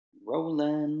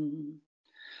Rolling.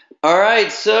 All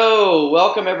right, so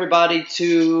welcome everybody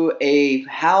to a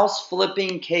house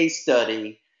flipping case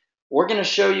study. We're going to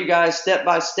show you guys step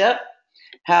by step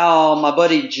how my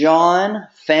buddy John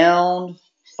found,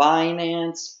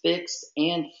 financed, fixed,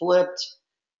 and flipped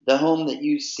the home that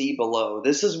you see below.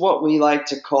 This is what we like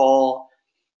to call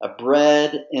a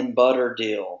bread and butter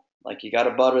deal. Like you got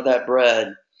to butter that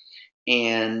bread.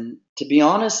 And to be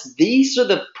honest, these are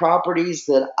the properties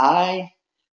that I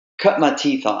cut my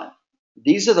teeth on.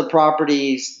 These are the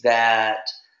properties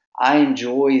that I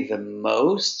enjoy the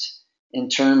most in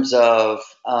terms of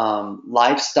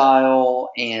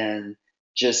lifestyle and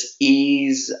just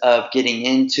ease of getting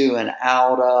into and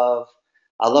out of.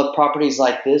 I love properties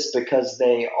like this because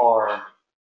they are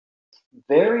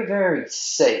very, very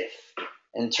safe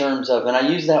in terms of, and I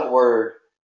use that word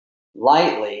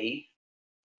lightly,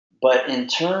 but in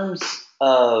terms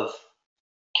of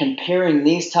comparing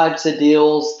these types of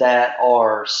deals that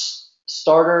are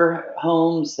starter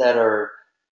homes that are,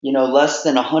 less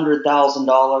than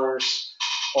 $100,000,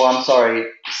 or I'm sorry,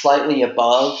 slightly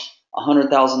above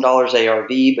 $100,000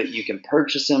 ARV, but you can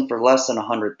purchase them for less than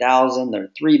 $100,000. They're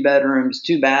 3 bedrooms,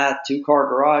 2 bath, 2 car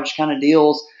garage kind of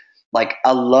deals. Like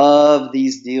I love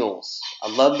these deals. I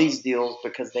love these deals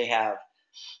because they have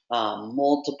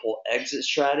multiple exit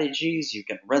strategies. You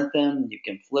can rent them, you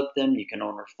can flip them, you can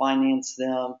owner finance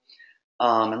them,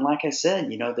 and like I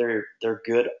said, they're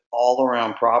good all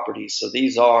around properties. So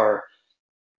these are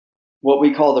what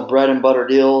we call the bread and butter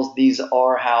deals. These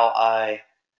are how I,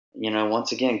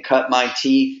 once again, cut my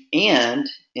teeth. And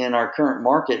in our current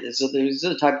market, these are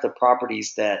the type of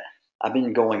properties that I've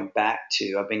been going back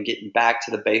to. I've been getting back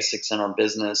to the basics in our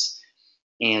business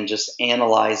and just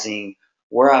analyzing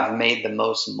where I've made the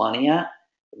most money at,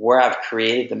 where I've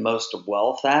created the most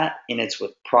wealth at, and it's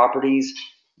with properties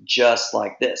just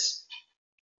like this.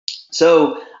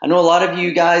 So I know a lot of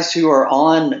you guys who are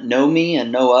on know me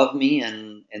and know of me,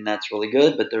 and that's really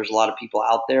good, but there's a lot of people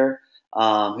out there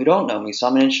who don't know me. So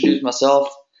I'm going to introduce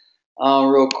myself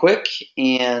real quick.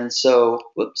 And so,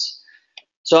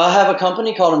 So I have a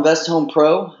company called Invest Home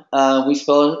Pro. We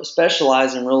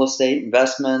specialize in real estate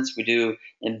investments. We do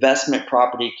investment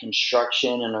property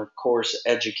construction and, of course,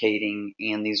 educating.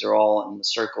 And these are all in the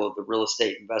circle of the real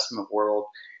estate investment world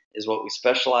is what we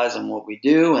specialize in, what we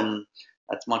do. And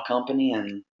that's my company,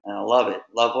 and I love it.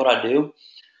 Love what I do.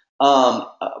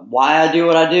 Why I do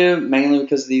what I do? Mainly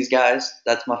because of these guys.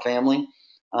 That's my family.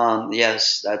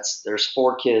 Yes, there's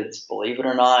 4 kids, believe it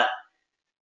or not.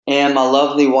 And my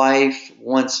lovely wife,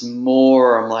 once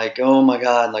more, I'm like, oh my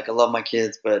God, like I love my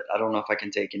kids, but I don't know if I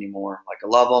can take any more. Like I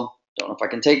love them, don't know if I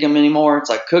can take them anymore. It's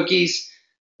like cookies,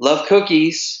 love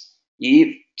cookies. You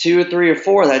eat 2 or 3 or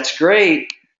 4, that's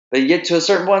great. But you get to a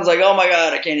certain point, it's like, oh my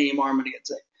God, I can't eat anymore, I'm going to get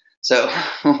sick. So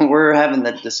we're having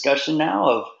the discussion now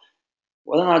of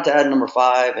whether or not to add number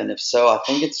 5. And if so, I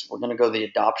think we're going to go the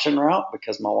adoption route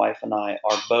because my wife and I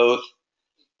are both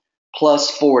plus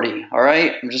 40. All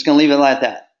right. I'm just going to leave it like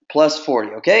that. Plus 40.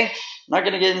 Okay. I'm not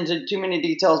going to get into too many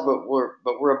details, but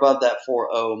we're above that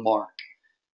 40 mark.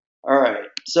 All right.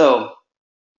 So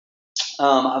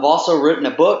I've also written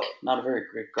a book, not a very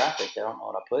great graphic. I don't know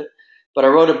what I put, but I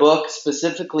wrote a book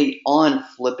specifically on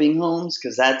flipping homes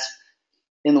because that's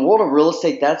in the world of real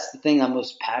estate. That's the thing I'm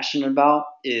most passionate about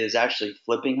is actually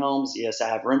flipping homes. Yes, I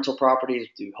have rental properties,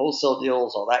 do wholesale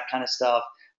deals, all that kind of stuff.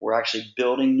 We're actually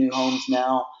building new homes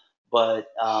now. But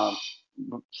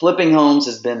flipping homes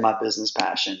has been my business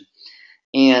passion.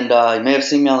 And you may have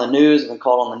seen me on the news. I've been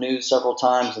called on the news several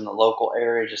times in the local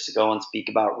area just to go and speak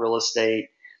about real estate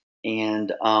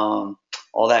and all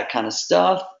that kind of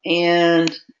stuff.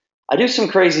 And I do some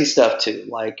crazy stuff too.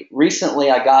 Like recently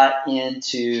I got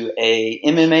into a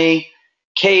MMA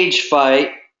cage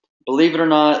fight, believe it or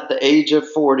not, at the age of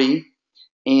 40.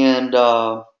 And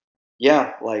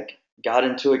got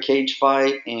into a cage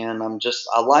fight, and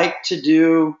I like to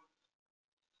do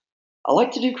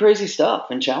crazy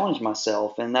stuff and challenge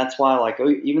myself. And that's why,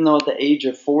 even though at the age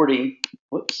of 40,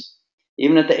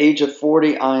 even at the age of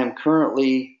 40, I am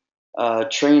currently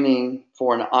training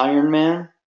for an Ironman.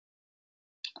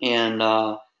 And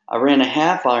I ran a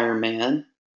half Ironman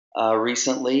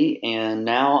recently, and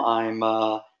now I'm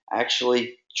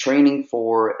actually training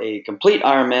for a complete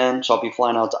Ironman. So I'll be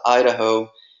flying out to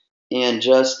Idaho in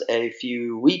just a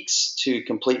few weeks to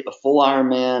complete a full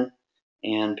Ironman.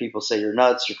 And people say you're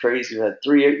nuts, you're crazy. You had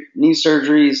 3 knee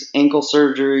surgeries, ankle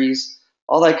surgeries,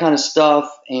 all that kind of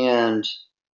stuff. And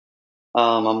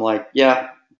I'm like,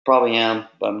 yeah, probably am,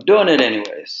 but I'm doing it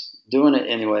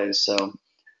anyways. So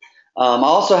I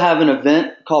also have an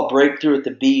event called Breakthrough at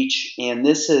the Beach, and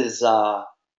this is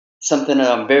something that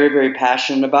I'm very, very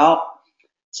passionate about.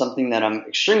 something that I'm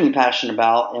extremely passionate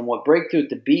about. And what Breakthrough at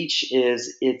the Beach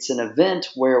is, it's an event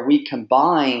where we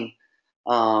combine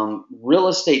real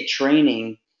estate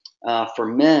training for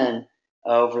men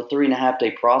over a 3.5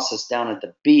 day process down at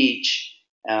the beach.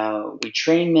 We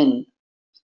train men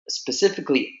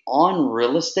specifically on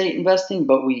real estate investing,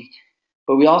 but we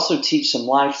also teach some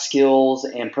life skills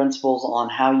and principles on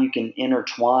how you can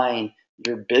intertwine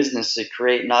your business to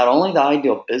create not only the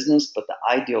ideal business, but the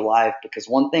ideal life. Because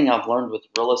one thing I've learned with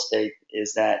real estate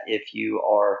is that if you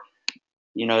are,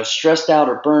 stressed out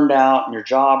or burned out in your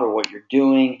job or what you're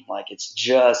doing, like it's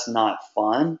just not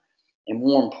fun. And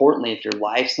more importantly, if your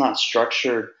life's not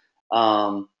structured,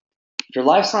 um, if your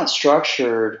life's not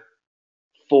structured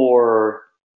for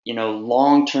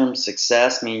long-term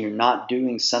success, meaning you're not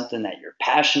doing something that you're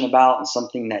passionate about and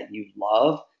something that you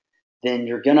love, then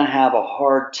you're going to have a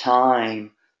hard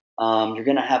time. You're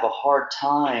going to have a hard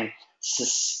time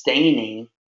sustaining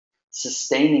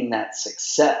that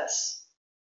success.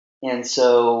 And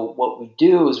so what we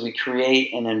do is we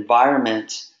create an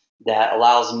environment that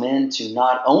allows men to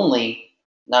not only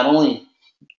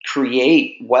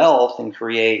create wealth and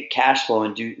create cash flow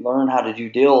and learn how to do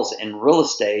deals in real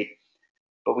estate,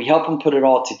 but we help them put it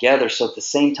all together. So at the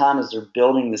same time as they're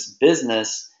building this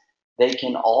business, they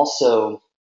can also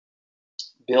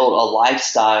build a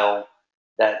lifestyle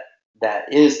that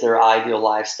is their ideal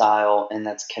lifestyle and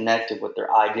that's connected with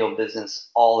their ideal business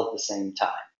all at the same time.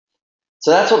 So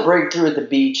that's what Breakthrough at the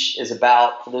Beach is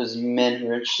about. For those of you men who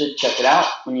are interested, check it out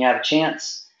when you have a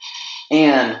chance.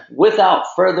 And without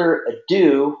further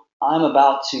ado, I'm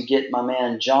about to get my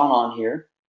man John on here.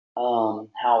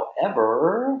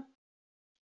 However,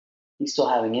 he's still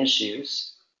having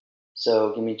issues.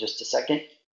 So give me just a second,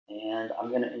 and I'm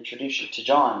going to introduce you to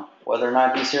John. Whether or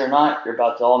not he's here or not, you're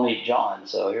about to all meet John.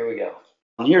 So here we go.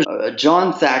 Here's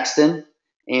John Thaxton,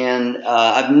 and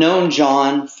I've known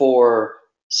John for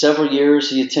several years.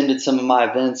 He attended some of my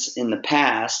events in the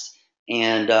past,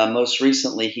 and most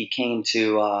recently he came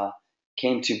to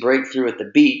Breakthrough at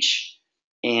the Beach,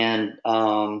 and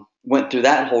went through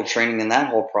that whole training and that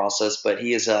whole process. But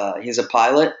he's a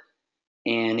pilot,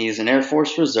 and he's an Air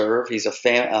Force Reserve. He's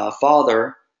a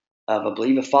father of, I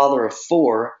believe, a father of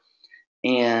four,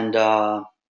 and of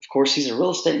course he's a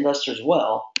real estate investor as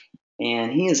well.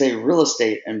 And he is a real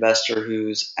estate investor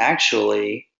who's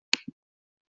actually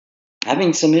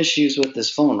having some issues with his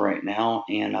phone right now,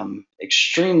 and I'm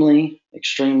extremely,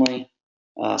 extremely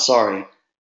sorry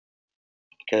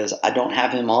because I don't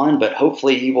have him on, but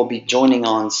hopefully he will be joining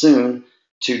on soon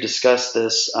to discuss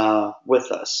this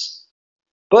with us.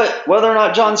 But whether or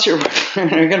not John's here,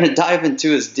 we're going to dive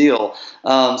into his deal.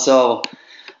 All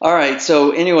right.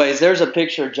 So anyways, there's a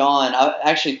picture of John. I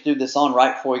actually threw this on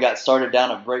right before we got started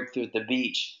down at Breakthrough at the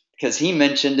Beach because he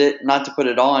mentioned it, not to put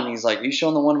it on. He's like, "Are you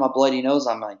showing the one of my bloody nose?"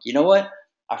 I'm like, you know what?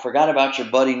 I forgot about your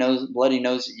bloody nose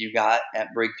that you got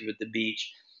at Breakthrough at the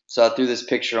Beach. So I threw this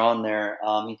picture on there.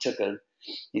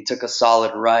 He took a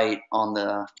solid right on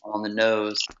the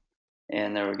nose,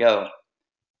 and there we go.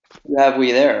 Who have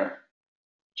we there?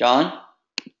 John?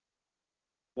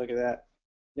 Look at that.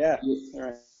 Yeah. All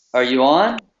right. Are you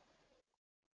on? I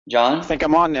John? think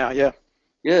I'm on now. Yeah.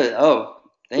 Good. Oh,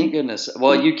 thank goodness.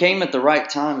 Well, you came at the right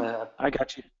time. I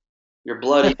got you. Your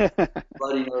bloody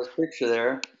nose picture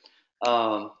there.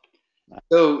 Um,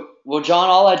 well, John,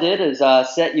 all I did is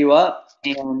set you up,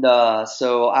 and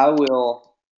so I will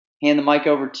hand the mic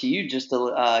over to you just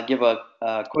to give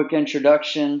a quick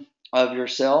introduction of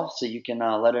yourself, so you can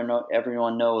let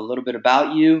everyone know a little bit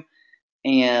about you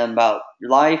and about your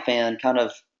life and kind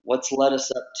of what's led us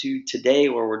up to today,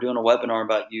 where we're doing a webinar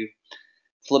about you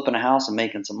flipping a house and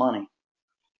making some money.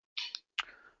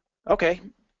 Okay.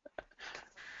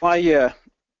 Well,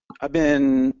 I've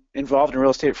been involved in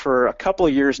real estate for a couple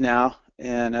of years now,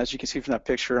 and as you can see from that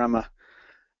picture,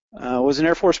 was an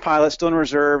Air Force pilot, still in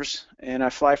reserves, and I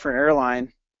fly for an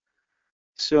airline.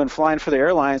 So in flying for the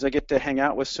airlines, I get to hang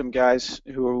out with some guys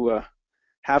who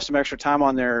have some extra time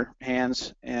on their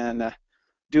hands and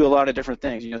do a lot of different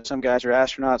things. Some guys are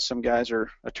astronauts, some guys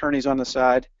are attorneys on the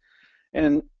side,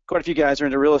 and quite a few guys are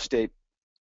into real estate.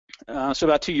 So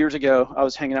about 2 years ago, I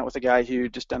was hanging out with a guy who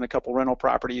just done a couple rental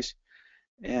properties,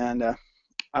 and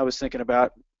I was thinking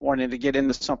about wanting to get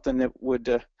into something that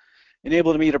would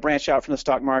enable me to branch out from the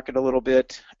stock market a little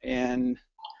bit and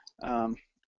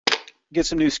get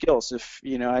some new skills. If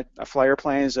I fly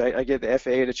airplanes, I get the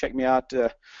FAA to check me out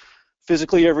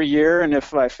physically every year, and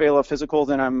if I fail a physical,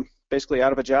 then I'm basically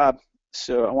out of a job.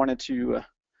 So I wanted to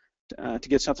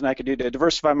get something I could do to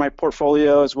diversify my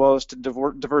portfolio as well as to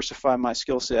diversify my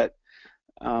skill set.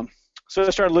 So I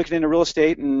started looking into real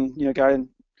estate and got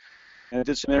I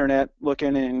did some internet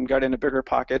looking and got into Bigger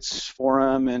Pockets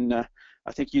forum, and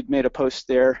I think you'd made a post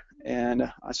there,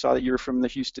 and I saw that you were from the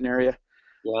Houston area.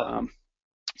 Yeah. Um,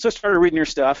 so I started reading your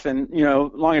stuff, and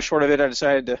long and short of it, I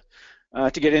decided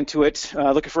to get into it.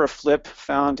 Looking for a flip,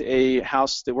 found a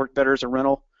house that worked better as a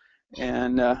rental,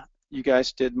 and you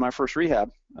guys did my first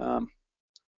rehab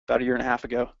about a year and a half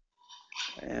ago,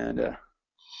 and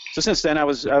so since then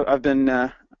I've been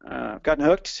gotten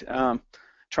hooked,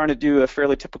 trying to do a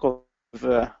fairly typical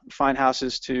of find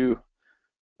houses to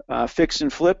fix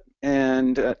and flip,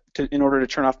 and in order to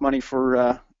turn off money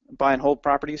for buy and hold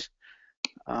properties.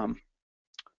 Um,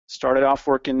 Started off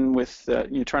working with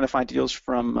trying to find deals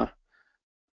from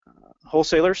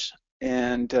wholesalers,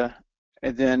 and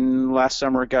then last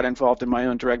summer got involved in my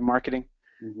own direct marketing.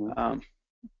 Hmm. Um,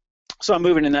 so I'm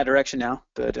moving in that direction now,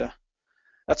 but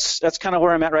that's kind of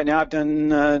where I'm at right now. I've done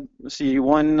let's see,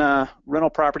 one rental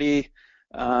property,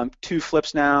 two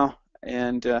flips now,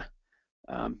 and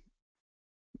um,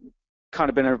 kind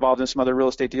of been involved in some other real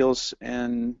estate deals,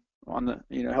 and on the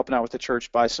helping out with the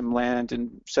church, buy some land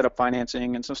and set up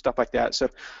financing and some stuff like that. So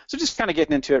just kind of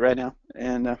getting into it right now,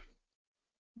 and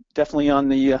definitely on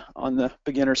the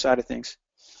beginner side of things.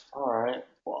 All right.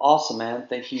 Well, awesome, man.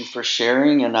 Thank you for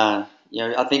sharing. And I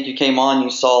think you came on.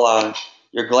 You saw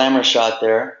your glamour shot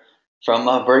there from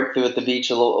breakthrough at the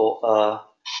beach a little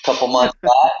couple months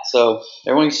back. So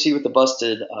everyone can see with the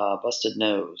busted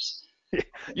nose.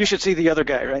 You should see the other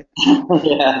guy, right?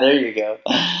 Yeah, there you go.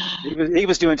 He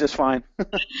was doing just fine.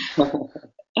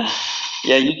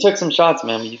 Yeah, you took some shots,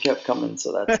 man, but you kept coming.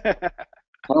 So that's kind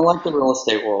of like the real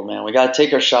estate world, man. We got to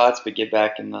take our shots, but get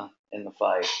back in the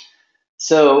fight.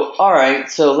 So, all right.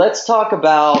 So let's talk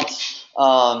about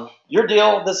your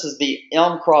deal. This is the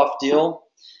Elmcroft deal,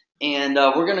 and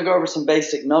we're going to go over some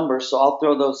basic numbers. So I'll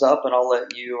throw those up, and I'll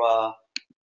let you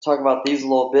talk about these a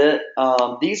little bit.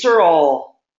 These are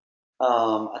all,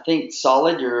 I think,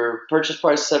 solid. Your purchase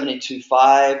price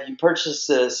 72.5. You purchased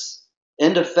this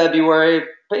end of February.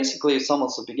 Basically, it's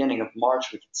almost the beginning of March,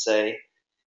 we could say.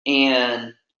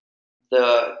 And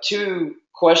the two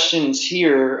questions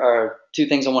here are two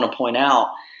things I want to point out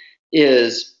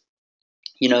is,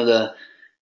 the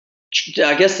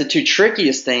I guess the two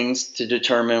trickiest things to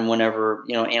determine whenever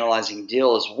analyzing a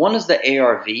deal is, one is the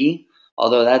ARV,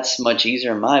 although that's much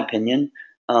easier in my opinion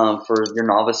for your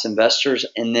novice investors,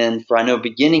 and then for I know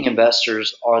beginning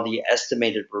investors are the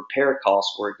estimated repair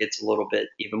costs, where it gets a little bit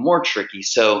even more tricky.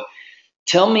 So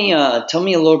tell me a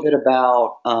little bit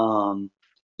about the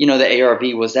ARV.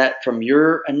 Was that from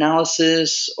your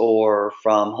analysis or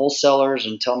from wholesalers?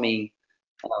 And tell me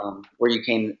where you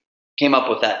came up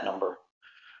with that number.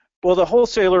 Well, the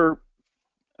wholesaler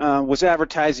was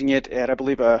advertising it at, I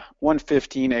believe, a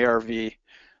 115 ARV,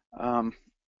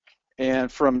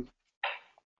 and from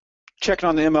checking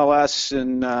on the MLS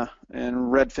and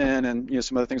Redfin and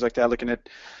some other things like that, looking at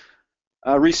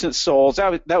recent solds,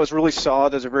 that was really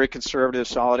solid. There's a very conservative,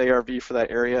 solid ARV for that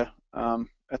area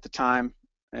at the time,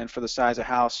 and for the size of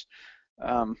house.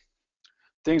 Um,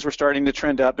 Things were starting to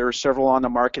trend up. There were several on the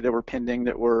market that were pending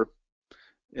that were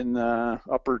in the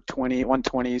upper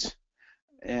 120s,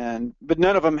 but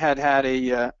none of them had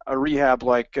a rehab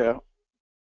like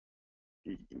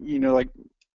like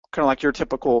kind of like your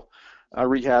typical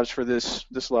rehabs for this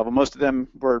level. Most of them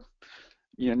were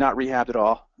not rehabbed at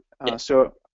all. Yeah.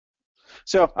 So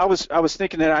I was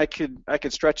thinking that I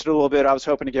could stretch it a little bit. I was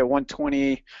hoping to get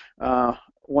 120,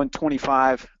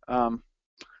 125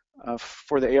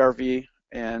 for the ARV,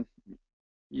 and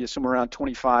somewhere around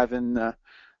 25 in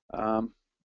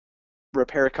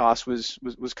repair cost was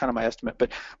kind of my estimate.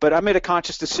 But I made a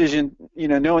conscious decision,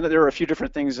 knowing that there were a few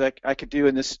different things I could do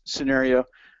in this scenario.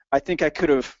 I think I could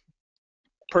have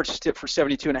purchased it for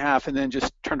 72 and a half and then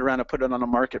just turned around and put it on the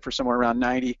market for somewhere around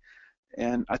 90.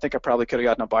 And I think I probably could have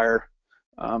gotten a buyer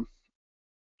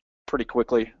pretty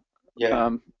quickly Yeah.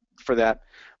 for that.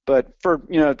 But for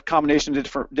combination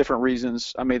of different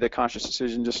reasons, I made the conscious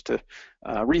decision just to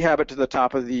rehab it to the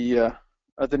top of the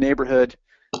neighborhood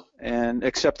and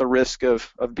accept the risk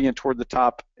of being toward the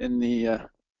top in the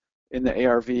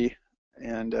ARV.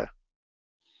 And Yeah.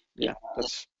 yeah,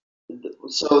 that's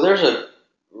So there's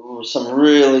some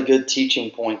really good teaching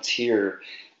points here,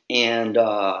 and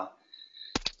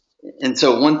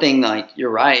so one thing, like,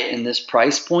 you're right, in this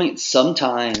price point,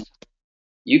 sometimes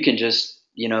you can just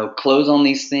close on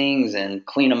these things and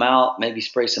clean them out, maybe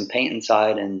spray some paint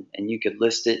inside, and you could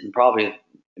list it and probably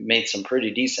made some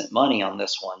pretty decent money on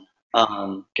this one.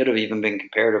 Could have even been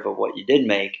comparative of what you did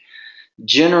make.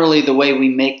 Generally, the way we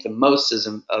make the most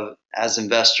as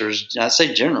investors, and I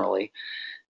say generally,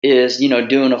 is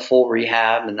doing a full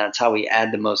rehab, and that's how we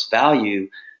add the most value.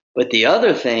 But the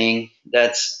other thing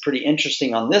that's pretty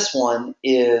interesting on this one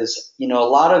is, a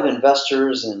lot of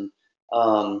investors and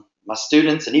my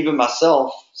students and even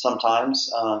myself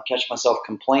sometimes catch myself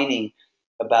complaining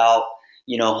about,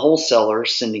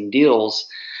 wholesalers sending deals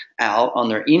out on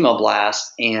their email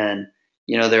blast, and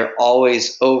they're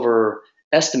always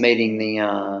overestimating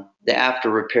the after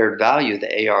repaired value,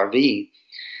 the ARV,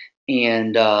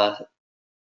 and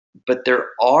but there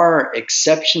are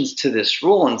exceptions to this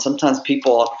rule, and sometimes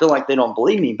people feel like they don't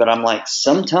believe me, but I'm like,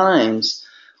 sometimes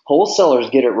wholesalers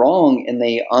get it wrong and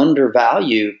they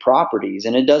undervalue properties,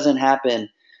 and it doesn't happen.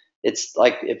 It's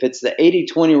like, if it's the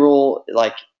 80-20 rule,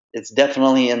 like, it's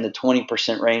definitely in the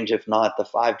 20% range, if not the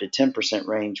 5 to 10%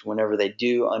 range, whenever they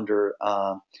do under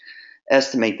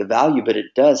estimate the value. But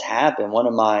it does happen. One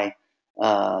of my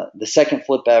the second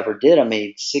flip I ever did, I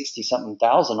made 60 something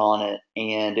thousand on it,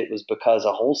 and it was because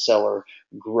a wholesaler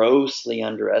grossly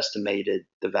underestimated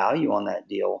the value on that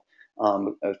deal.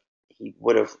 If he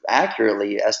would have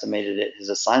accurately estimated it, his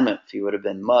assignment fee would have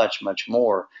been much, much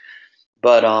more.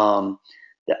 But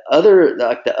the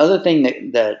other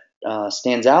thing that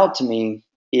stands out to me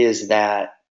is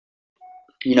that,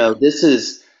 this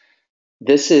is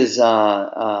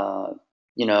I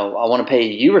want to pay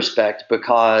you respect,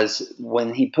 because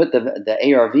when he put the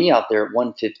ARV out there at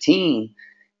 115,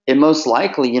 it most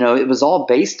likely, it was all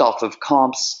based off of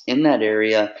comps in that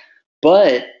area.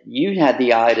 But you had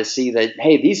the eye to see that,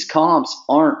 hey, these comps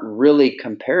aren't really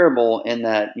comparable, in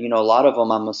that, a lot of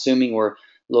them, I'm assuming, were a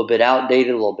little bit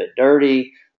outdated, a little bit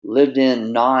dirty, lived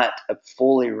in, not a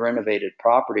fully renovated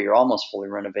property, or almost fully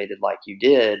renovated like you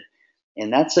did.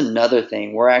 And that's another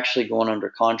thing. We're actually going under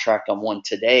contract on one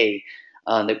today,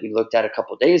 that we looked at a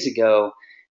couple of days ago,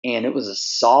 and it's a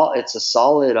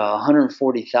solid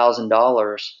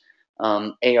 $140,000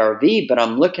 ARV. But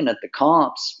I'm looking at the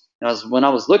comps. When I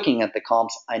was looking at the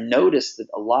comps, I noticed that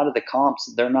a lot of the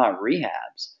comps, they're not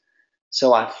rehabs.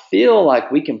 So I feel like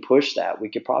we can push that. We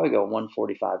could probably go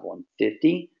 145,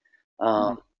 150.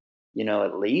 Mhm.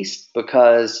 At least,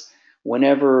 because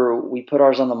whenever we put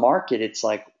ours on the market, it's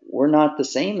like, we're not the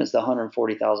same as the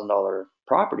 $140,000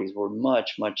 properties. We're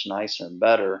much, much nicer and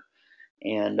better.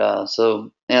 And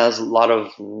so, yeah, there's a lot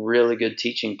of really good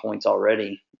teaching points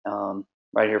already,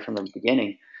 right here from the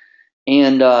beginning.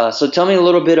 And so, tell me a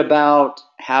little bit about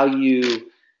how you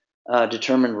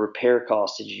determine repair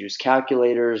costs. Did you use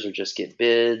calculators or just get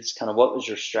bids? Kind of, what was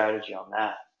your strategy on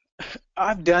that?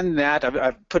 I've done that.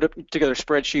 I've put up together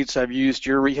spreadsheets. I've used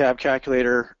your rehab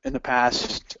calculator in the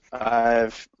past.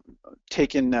 I've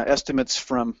taken estimates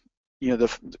from, the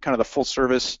kind of the full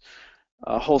service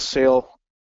wholesale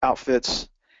outfits.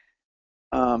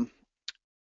 Um,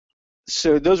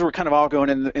 so those were kind of all going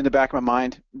in the back of my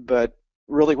mind. But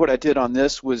really, what I did on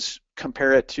this was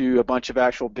compare it to a bunch of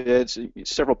actual bids,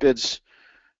 several bids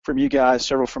from you guys,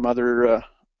 several from other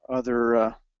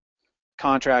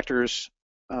contractors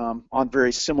on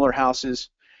very similar houses,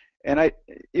 and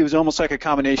it was almost like a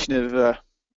combination of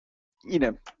you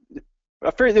know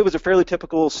it was a fairly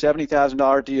typical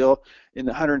 $70,000 deal in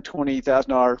the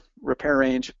 $120,000 repair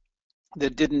range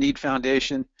that didn't need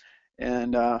foundation,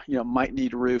 and might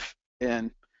need a roof. And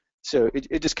so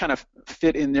it just kind of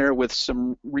fit in there with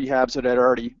some rehabs that I'd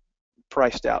already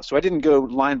priced out. So I didn't go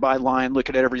line by line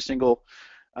looking at every single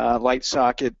light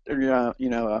socket,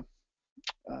 or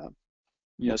uh,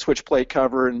 switch plate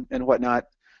cover and whatnot,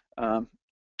 um,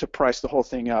 to price the whole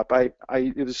thing up. It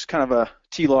was kind of a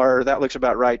TLAR, that looks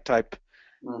about right type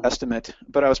Mhm. estimate,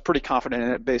 but I was pretty confident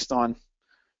in it based on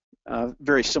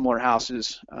very similar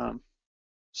houses.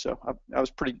 So I was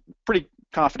pretty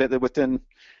confident that within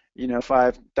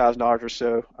 $5,000 or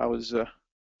so, I was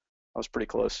pretty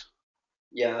close.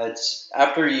 Yeah, it's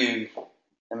after you,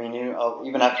 I mean,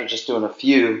 even after just doing a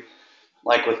few,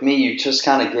 like with me, you just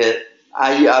kind of get,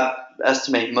 I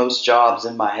estimate most jobs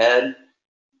in my head,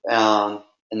 and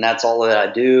that's all that I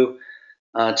do,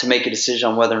 to make a decision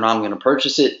on whether or not I'm going to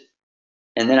purchase it.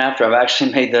 And then after I've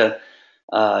actually made the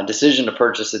decision to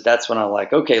purchase it, that's when I'm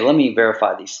like, okay, let me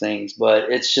verify these things.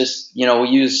 But it's just, we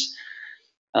use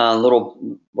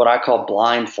little, what I call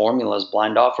blind formulas,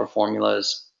 blind offer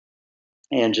formulas,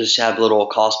 and just have little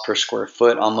cost per square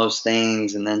foot on most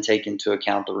things, and then take into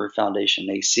account the roof foundation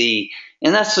they see.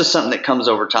 And that's just something that comes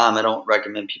over time. I don't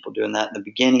recommend people doing that in the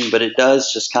beginning, but it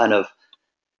does just kind of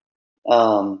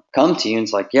come to you, and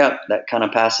it's like, yep, that kind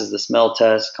of passes the smell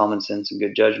test, common sense and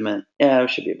good judgment. Yeah, it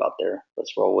should be about there.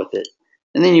 Let's roll with it.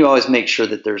 And then you always make sure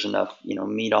that there's enough,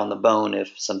 meat on the bone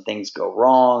if some things go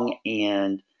wrong,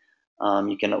 and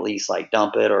you can at least like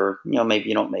dump it, or maybe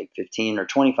you don't make 15 or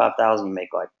 25,000, you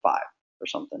make like five or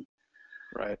something.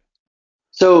 Right.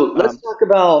 So let's Um, talk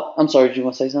about. I'm sorry, did you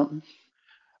want to say something?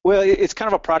 Well, it's kind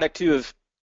of a product too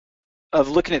of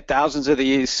looking at thousands of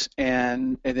these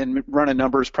and then running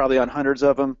numbers probably on hundreds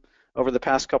of them over the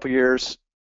past couple of years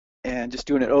and just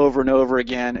doing it over and over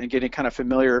again and getting kind of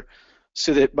familiar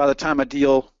so that by the time a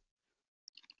deal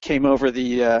came over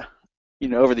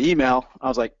over the email, I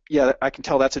was like, yeah, I can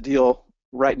tell that's a deal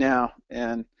right now,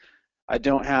 and I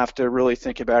don't have to really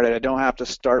think about it. I don't have to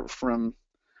start from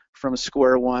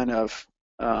square one of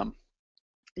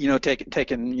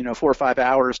taking 4 or 5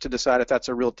 hours to decide if that's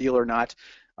a real deal or not.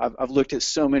 I've looked at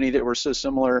so many that were so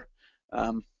similar.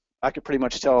 Um, I could pretty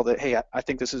much tell that, hey, I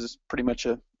think this is pretty much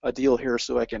a deal here,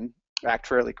 so I can act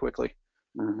fairly quickly.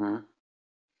 Hmm.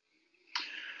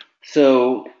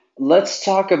 So let's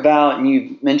talk about, and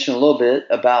you mentioned a little bit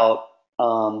about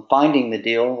finding the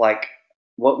deal. Like,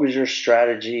 what was your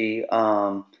strategy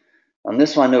on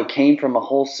this one? I know came from a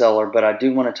wholesaler, but I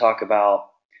do want to talk about,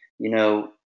 you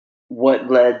know, what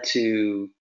led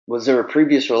to, was there a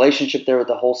previous relationship there with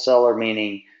the wholesaler?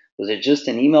 Meaning, was it just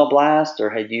an email blast, or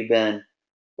had you been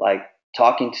like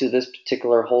talking to this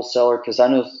particular wholesaler? Because I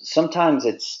know sometimes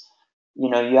it's,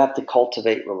 you have to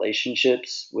cultivate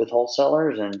relationships with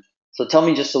wholesalers. And so tell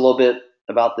me just a little bit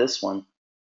about this one.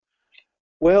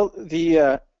 Well,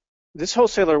 the this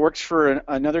wholesaler works for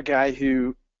another guy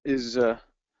who is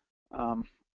um,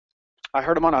 I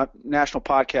heard him on a national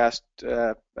podcast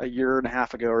a year and a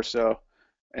half ago or so,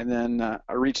 and then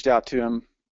I reached out to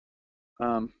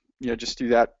him, just through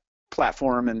that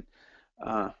platform, and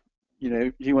uh,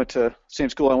 he went to same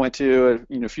school I went to,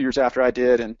 a few years after I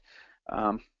did,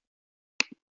 um,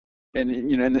 and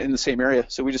in the same area.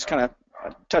 So we just kind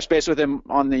of touched base with him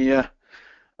on the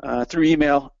through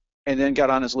email, and then got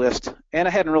on his list. And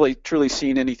I hadn't really truly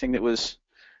seen anything that was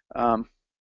um,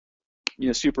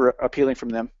 super appealing from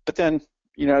them. But then,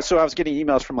 so I was getting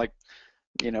emails from like,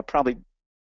 probably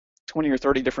 20 or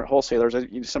 30 different wholesalers.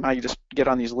 Somehow you just get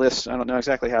on these lists. I don't know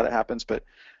exactly how that happens, but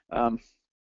um,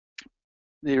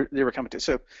 they were coming to.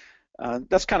 So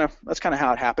that's kind of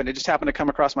how it happened. It just happened to come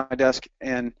across my desk,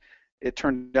 and it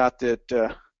turned out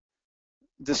that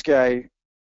this guy,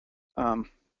 um,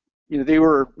 they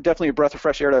were definitely a breath of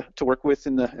fresh air to work with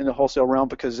in the wholesale realm,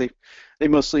 because they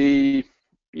mostly,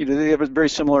 they have a very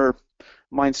similar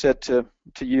mindset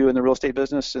to you in the real estate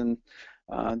business, and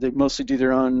they mostly do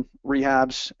their own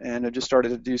rehabs, and have just started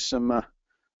to do some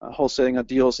wholesaling of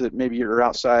deals that maybe are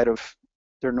outside of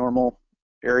their normal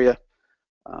area.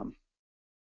 Um,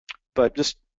 but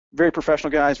just very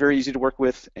professional guys, very easy to work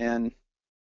with, and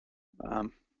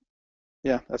um,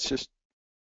 yeah, that's just.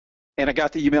 And I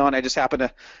got the email, and I just happened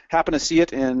to see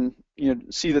it, and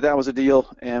see that was a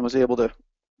deal, and was able to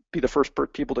be the first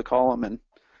people to call them, and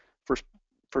first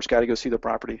first guy to go see the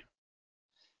property.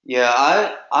 Yeah,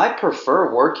 I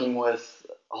prefer working with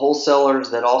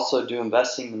wholesalers that also do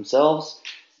investing themselves.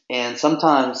 And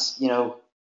sometimes,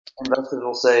 investors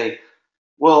will say,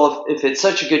 well, if it's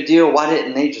such a good deal, why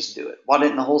didn't they just do it? Why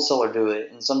didn't the wholesaler do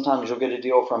it? And sometimes you'll get a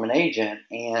deal from an agent,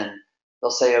 and they'll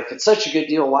say, if it's such a good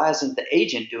deal, why isn't the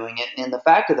agent doing it? And the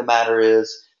fact of the matter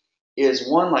is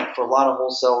one, like for a lot of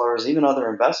wholesalers, even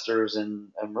other investors and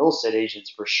real estate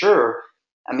agents for sure.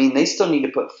 I mean, they still need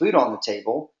to put food on the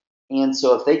table, and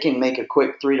so if they can make a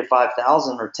quick 3 to 5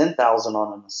 thousand or 10,000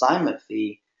 on an assignment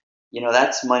fee,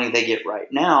 that's money they get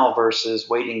right now versus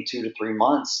waiting 2 to 3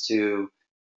 months to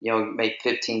make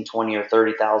 15, 20, or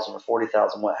 30,000 or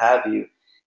 40,000, what have you.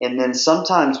 And then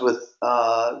sometimes with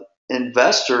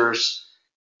investors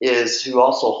is who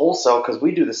also wholesale, because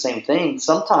we do the same thing.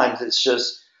 Sometimes it's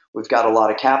just we've got a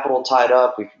lot of capital tied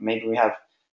up. Maybe we have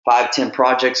 5, 10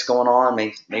 projects going on.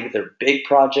 Maybe they're big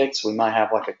projects. We might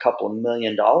have like a couple of $1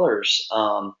 million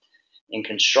in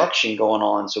construction going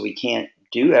on, so we can't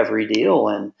do every deal,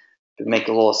 and make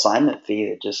a little assignment fee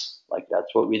that just like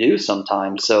that's what we do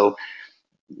sometimes. So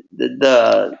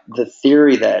the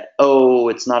theory that, oh,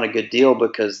 it's not a good deal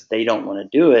because they don't want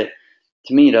to do it,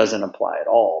 to me doesn't apply at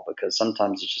all, because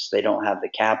sometimes it's just they don't have the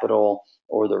capital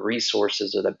or the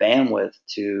resources or the bandwidth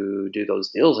to do those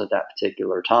deals at that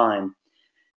particular time.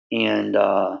 And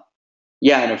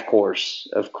yeah, and of course,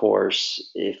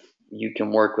 if you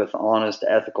can work with honest,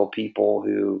 ethical people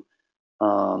who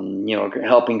are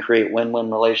helping create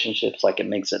win-win relationships, like, it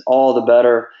makes it all the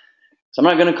better. So I'm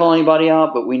not going to call anybody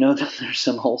out, but we know that there's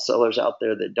some wholesalers out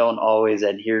there that don't always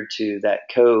adhere to that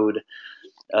code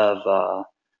of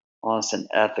honest and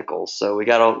ethical. So we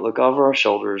got to look over our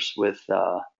shoulders with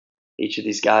each of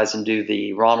these guys and do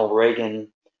the Ronald Reagan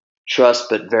trust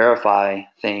but verify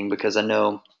thing, because I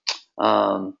know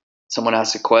someone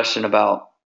asked a question about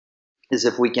is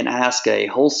if we can ask a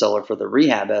wholesaler for the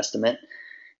rehab estimate.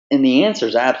 And the answer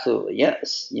is absolutely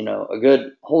yes. A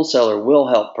good wholesaler will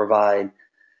help provide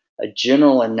a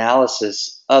general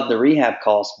analysis of the rehab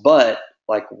costs, but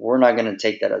like we're not going to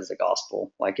take that as the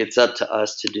gospel. Like it's up to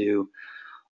us to do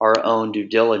our own due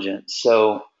diligence.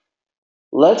 So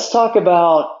let's talk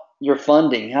about your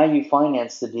funding, how you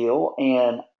finance the deal,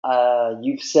 and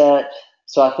you've set.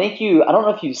 So I think I don't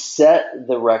know if you set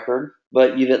the record,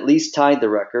 but you've at least tied the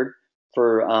record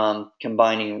for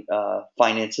combining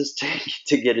finances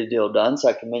to get a deal done. So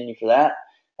I commend you for that.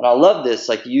 And I love this.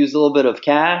 Like you used a little bit of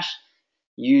cash,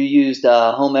 you used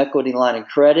a home equity line of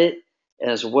credit,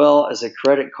 as well as a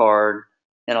credit card,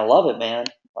 and I love it, man.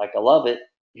 Like I love it.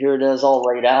 Here it is, all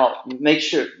laid out. Make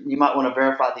sure you might want to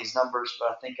verify these numbers, but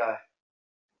I think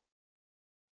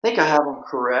I have them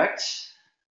correct.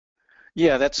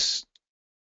 Yeah,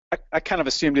 I kind of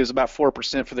assumed it was about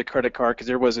 4% for the credit card because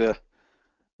there was a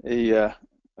Line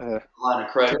of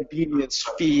credit. convenience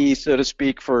fee, so to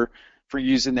speak, for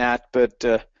using that. But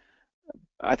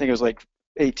I think it was like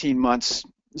 18 months,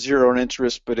 zero in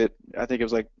interest, but I think it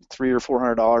was like $300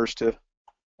 or $400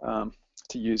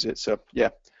 to use it. So yeah,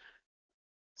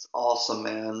 It's awesome,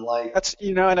 man. Like, that's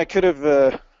and I could have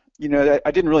I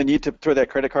didn't really need to throw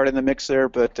that credit card in the mix there,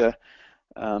 but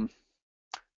um,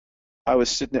 I was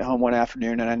sitting at home one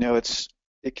afternoon, and I know it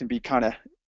can be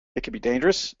it can be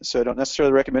dangerous, so I don't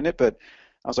necessarily recommend it. But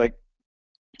I was like,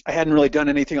 I hadn't really done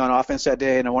anything on offense that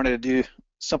day, and I wanted to do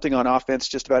something on offense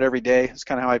just about every day. That's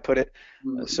kind of how I put it.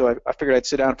 So I figured I'd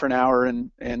sit down for an hour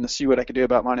and see what I could do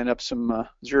about lining up some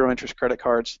zero interest credit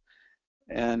cards,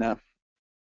 and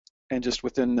just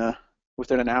within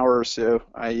an hour or so,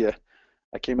 I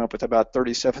came up with about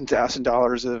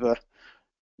 $37,000 of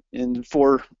in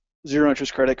four zero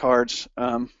interest credit cards.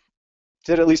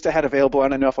 That at least I had available. I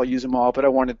don't know if I'll use them all, but I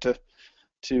wanted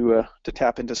to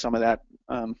tap into some of that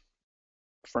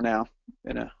for now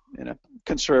in a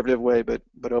conservative way, but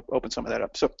open some of that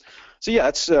up. So yeah,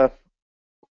 it's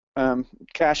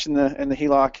cash in the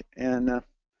HELOC and a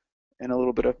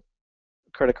little bit of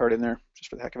credit card in there just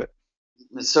for the heck of it.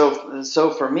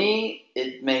 so for me,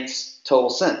 it makes total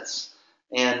sense.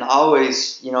 And I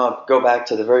always, go back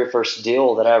to the very first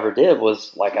deal that I ever did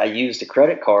was like I used a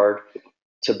credit card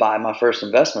to buy my first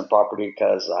investment property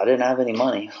because I didn't have any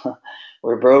money.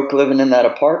 We're broke living in that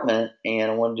apartment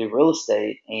and I wanted to do real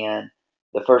estate. And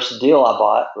the first deal I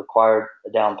bought required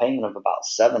a down payment of about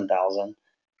 7,000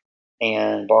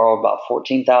 and borrowed about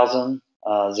 14,000,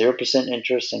 0%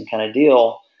 interest and kind of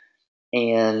deal.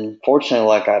 And fortunately,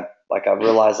 like I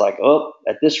realized like, oh,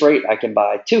 at this rate I can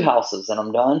buy two houses and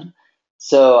I'm done.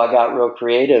 So I got real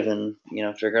creative and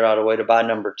figured out a way to buy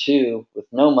number two with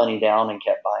no money down and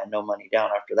kept buying no money down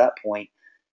after that point.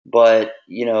 But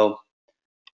I'm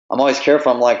always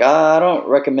careful. I'm like, I don't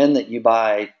recommend that you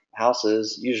buy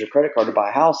houses, use your credit card to buy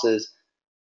houses.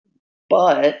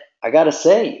 But I got to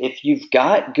say, if you've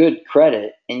got good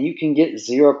credit and you can get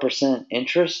 0%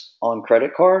 interest on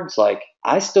credit cards, like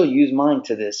I still use mine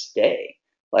to this day.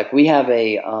 Like we have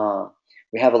a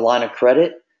line of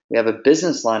credit, we have a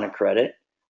business line of credit,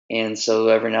 and so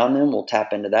every now and then we'll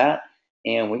tap into that,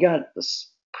 and we got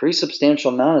this pretty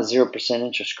substantial amount of 0%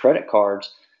 interest credit cards.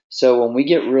 So when we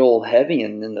get real heavy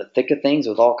and in the thick of things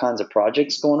with all kinds of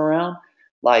projects going around,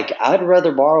 like I'd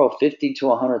rather borrow $50,000 to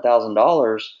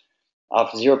 $100,000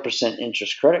 off 0%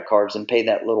 interest credit cards and pay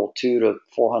that little $200 to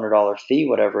 $400 fee,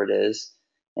 whatever it is,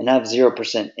 and have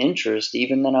 0% interest,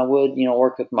 even than I would,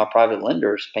 work with my private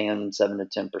lenders paying 7 to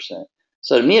 10%.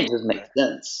 So to me, it just makes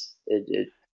sense. It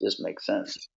just makes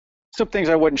sense. Some things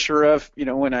I wasn't sure of,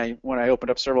 when I opened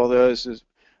up several of those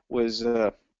was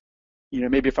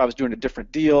maybe if I was doing a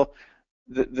different deal,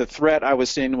 the threat I was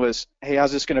seeing was, hey,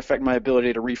 how's this going to affect my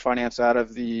ability to refinance out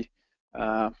of the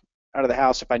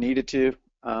house if I needed to?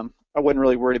 I wasn't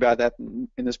really worried about that in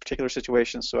this particular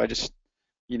situation, so I just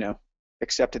you know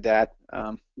accepted that.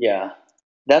 Yeah.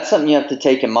 That's something you have to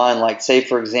take in mind. Like, say,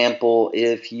 for example,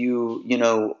 if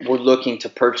were looking to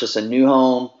purchase a new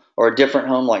home or a different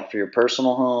home, like for your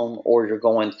personal home, or you're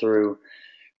going through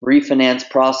refinance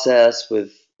process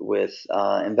with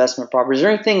investment properties or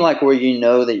anything like where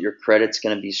that your credit's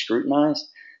going to be scrutinized,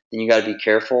 then you got to be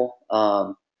careful.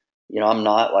 I'm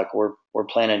not like we're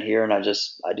planted here, and I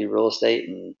do real estate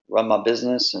and run my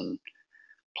business and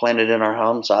planted in our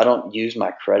home, so I don't use my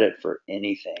credit for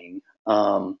anything.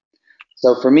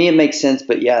 So for me, it makes sense.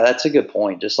 But yeah, that's a good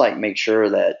point. Just like make sure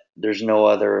that there's no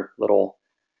other little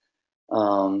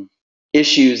um,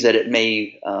 issues that it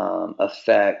may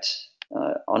affect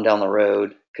on down the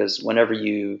road. Because whenever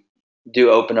you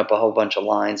do open up a whole bunch of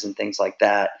lines and things like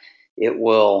that, it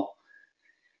will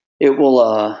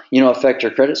affect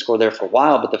your credit score there for a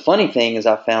while. But the funny thing is,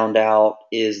 I found out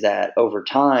is that over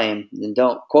time, and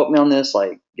don't quote me on this,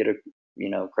 like get a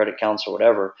credit counselor or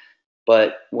whatever.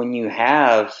 But when you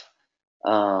have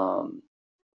um,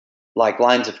 like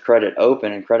lines of credit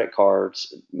open and credit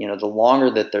cards, the longer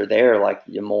that they're there, like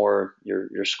the more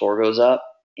your score goes up.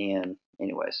 And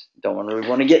anyways, don't really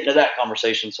want to get into that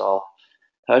conversation, so I'll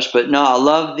hush. But no, I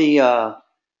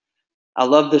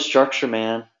love the structure,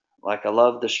 man. Like I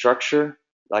love the structure.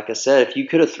 Like I said, if you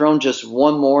could have thrown just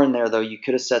one more in there, though, you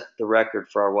could have set the record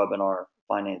for our webinar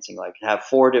financing. Like have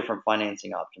four different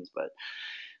financing options, but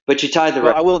you tied the Well,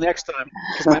 I record. will next time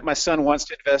because my son wants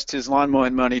to invest his lawn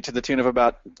mowing money to the tune of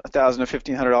about $1,000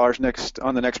 to $1,500 next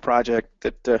on the next project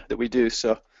that we do.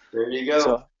 So There you go.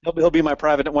 so he'll be my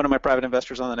private one of my private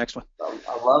investors on the next one.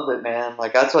 I love it, man.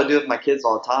 Like that's what I do with my kids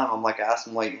all the time. I'm like, I ask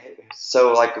them like, hey,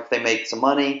 so like if they make some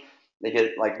money, they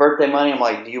get like birthday money. I'm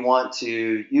like, do you want to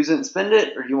use it and spend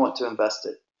it, or do you want to invest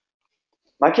it?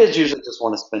 My kids usually just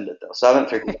want to spend it though, so I haven't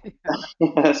figured it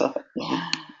out. So,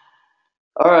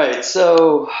 all right,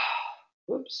 so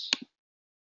whoops.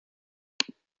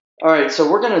 All right, so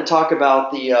we're going to talk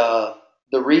about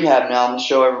the rehab now. I'm going to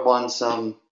show everyone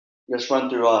some. Just run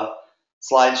through a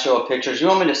slideshow of pictures. You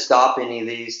want me to stop any of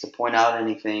these to point out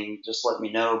anything? Just let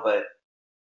me know. But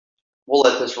we'll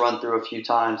let this run through a few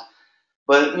times.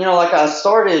 But like I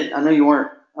started, I know you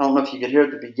weren't. I don't know if you could hear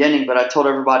at the beginning, but I told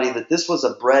everybody that this was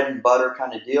a bread and butter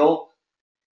kind of deal.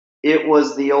 It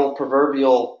was the old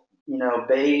proverbial,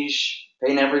 beige,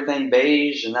 paint everything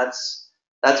beige, and that's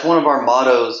one of our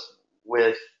mottos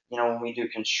with, when we do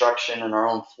construction and our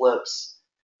own flips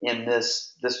in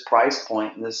this price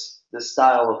point, and this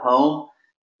style of home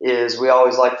is we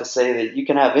always like to say that you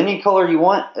can have any color you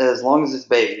want as long as it's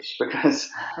beige because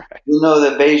Right. you know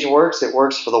that beige works. It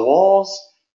works for the walls.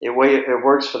 It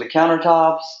works for the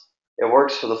countertops. It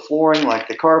works for the flooring, like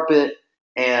the carpet.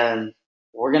 And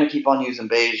we're gonna keep on using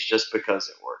beige just because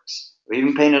it works. We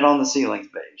even painted on the ceilings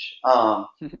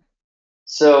beige.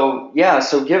 So yeah,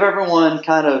 so give everyone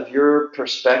kind of your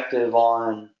perspective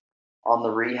on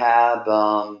the rehab.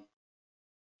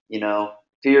 You know,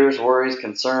 fears, worries,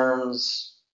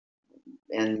 concerns,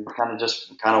 and kind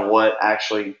of what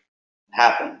actually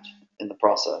happened in the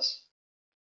process.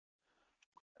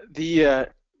 The uh,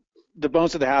 the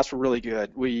bones of the house were really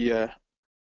good. We the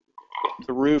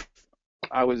roof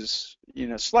I was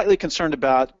slightly concerned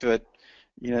about, but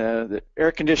the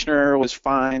air conditioner was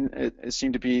fine. It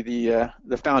seemed to be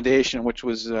the foundation, which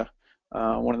was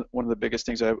one of the biggest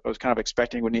things I was kind of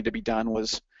expecting would need to be done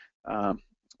was um,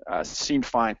 seemed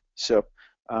fine. So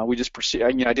we just proceed.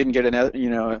 I didn't get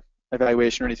an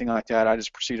evaluation or anything like that. I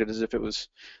just proceeded as if it was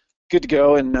good to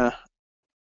go and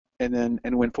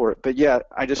went for it. But yeah,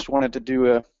 I just wanted to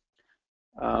do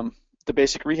the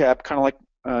basic rehab, kind of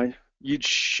like you'd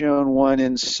shown one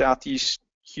in Southeast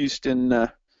Houston,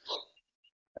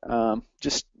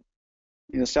 just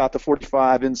south of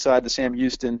 45 inside the Sam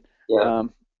Houston, Yeah,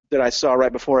 um, that I saw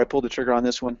right before I pulled the trigger on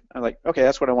this one. I'm like, okay,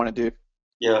 that's what I want to do.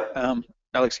 yeah,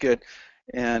 That looks good,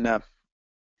 and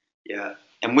yeah.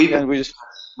 And yeah, we just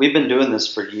we've been doing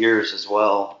this for years as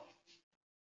well.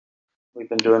 We've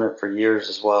been doing it for years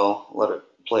as well. Let it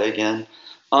play again.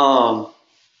 Um,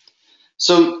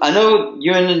 so I know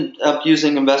you ended up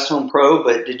using InvestHome Pro,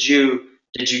 but did you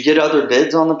get other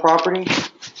bids on the property?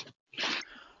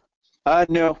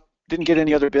 no, didn't get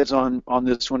any other bids on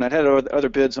this one. I'd had other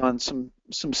bids on some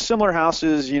similar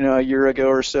houses, a year ago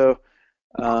or so,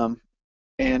 um,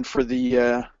 and for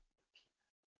the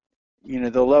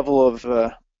level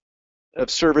of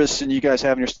service and you guys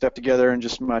having your stuff together and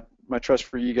just my trust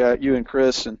for you and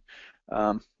Chris, and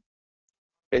um,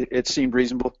 it seemed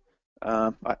reasonable.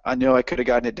 I know I could have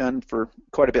gotten it done for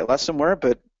quite a bit less somewhere,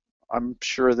 but I'm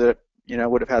sure that I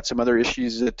would have had some other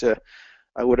issues that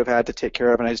I would have had to take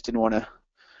care of, and I just didn't want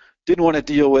to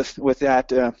deal with that.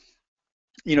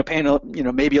 Paying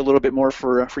maybe a little bit more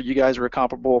for you guys or a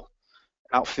comparable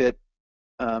outfit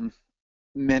um,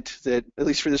 meant that at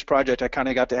least for this project, I kind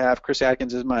of got to have Chris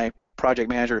Atkins as my project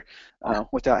manager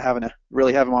without having to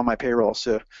really have him on my payroll.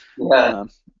 So Yeah, um,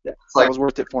 that, it's that like was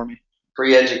worth it for me.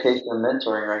 free education and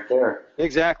mentoring right there.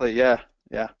 Exactly. Yeah.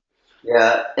 Yeah.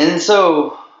 Yeah, and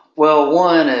so, well,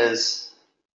 one is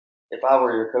if I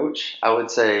were your coach, I would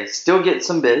say still get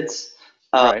some bids,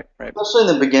 uh, Right. Right. especially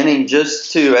in the beginning,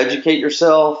 just to educate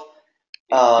yourself.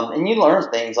 And you learn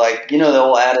things like, the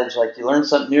old adage, like you learn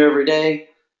something new every day.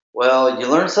 Well, you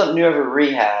learn something new every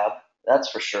rehab, that's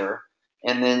for sure.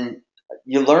 And then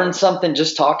you learn something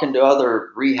just talking to other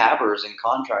rehabbers and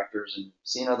contractors and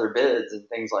seeing other bids and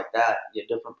things like that. You get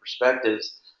different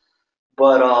perspectives.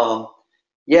 But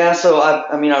yeah, so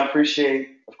I mean, I appreciate,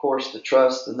 of course, the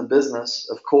trust and the business,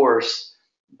 of course.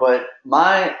 But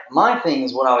my thing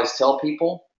is what I always tell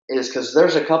people is because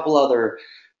there's a couple other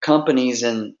companies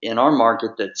in our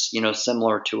market that's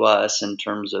similar to us in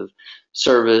terms of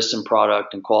service and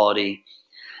product and quality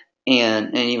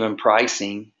and even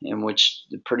pricing, in which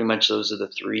pretty much those are the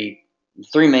three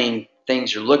main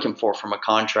things you're looking for from a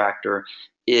contractor.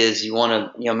 Is you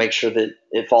want to make sure that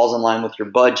it falls in line with your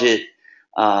budget,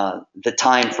 the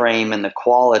time frame, and the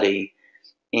quality.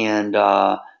 And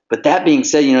but that being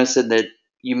said, said that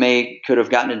you could have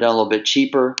gotten it done a little bit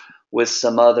cheaper with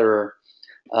some other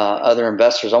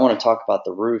investors. I want to talk about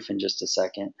the roof in just a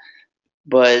second,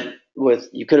 but with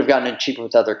you could have gotten it cheaper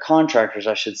with other contractors,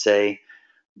 I should say.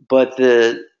 But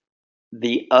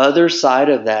the other side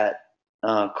of that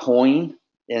coin,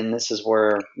 and this is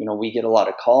where we get a lot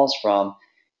of calls from,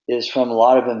 is from a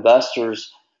lot of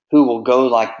investors who will go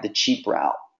like the cheap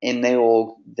route, and they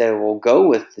will go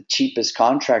with the cheapest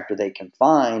contractor they can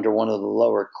find or one of the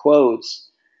lower quotes,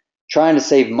 trying to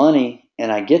save money.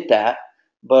 And I get that,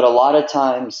 but a lot of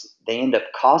times they end up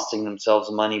costing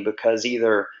themselves money because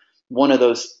either one of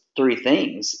those three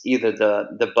things, either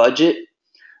the budget,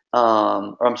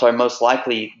 or I'm sorry, most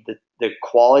likely the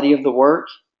quality of the work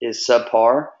is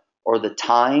subpar, or the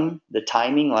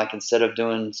timing, like instead of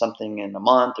doing something in a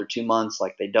month or 2 months,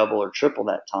 like they double or triple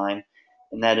that time,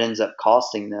 and that ends up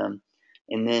costing them.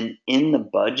 And then in the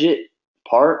budget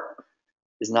part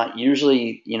is not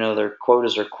usually, their quote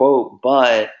is their quote,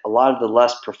 but a lot of the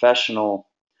less professional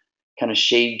kind of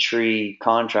shade tree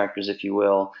contractors, if you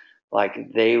will,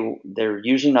 like they're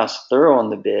usually not thorough on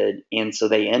the bid, and so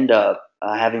they end up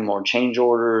having more change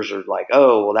orders, or like,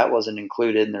 oh well, that wasn't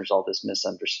included, and there's all this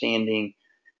misunderstanding,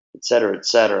 et cetera, et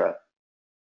cetera.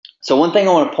 So one thing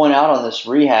I want to point out on this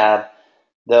rehab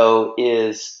though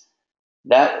is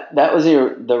that was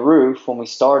the roof when we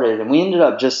started, and we ended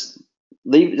up just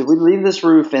leave this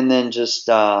roof and then just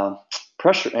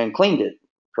pressure and cleaned it,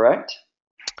 correct?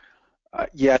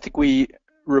 Yeah, I think we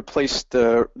replaced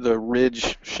the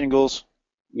ridge shingles.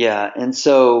 Yeah, and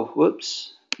so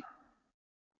whoops.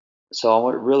 So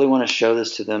really want to show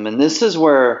this to them, and this is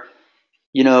where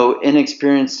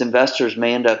inexperienced investors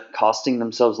may end up costing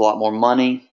themselves a lot more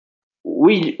money.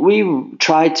 We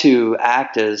try to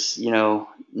act as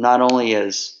not only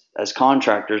as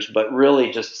contractors, but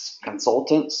really just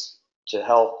consultants to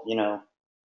help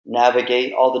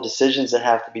navigate all the decisions that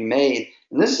have to be made.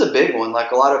 And this is a big one.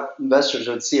 Like a lot of investors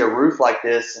would see a roof like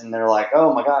this and they're like,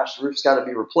 oh my gosh, the roof's got to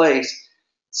be replaced.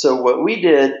 So what we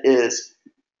did is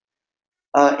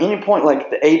any point like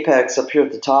the apex up here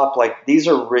at the top, like these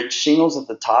are ridge shingles at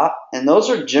the top, and those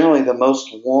are generally the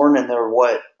most worn, and they're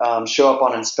what show up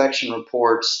on inspection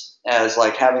reports as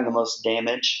like having the most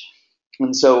damage.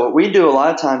 And so what we do a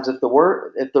lot of times, if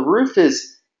the roof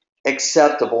is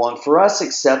acceptable, and for us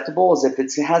acceptable is if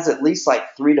it has at least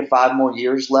like 3 to 5 more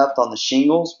years left on the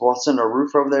shingles, we'll send a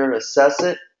roofer over there to assess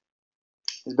it.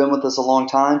 He's been with us a long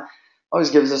time. Always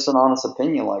gives us an honest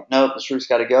opinion, like, nope, this roof's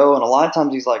got to go. And a lot of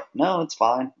times he's like, no, it's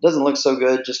fine. It doesn't look so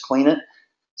good. Just clean it.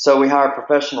 So we hire a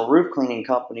professional roof cleaning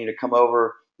company to come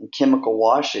over and chemical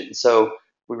wash it. And so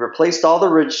we replaced all the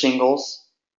ridge shingles,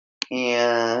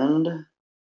 and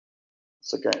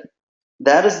it's okay.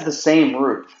 That is the same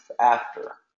roof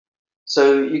after.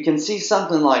 So you can see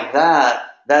something like that.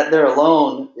 That there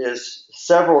alone is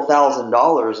several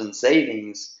 $1,000s in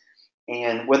savings,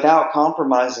 and without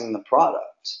compromising the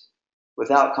product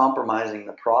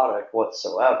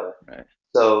whatsoever. Right.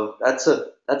 So that's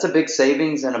a big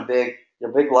savings, and a big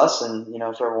lesson,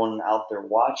 for everyone out there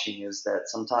watching, is that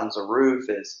sometimes a roof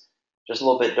is just a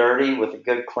little bit dirty. With a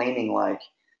good cleaning, like,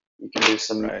 you can do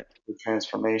some Right.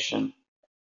 transformation.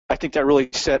 I think that really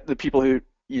set the people who,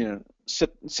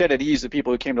 set at ease the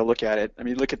people who came to look at it. I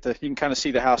mean, you can kind of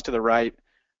see the house to the right,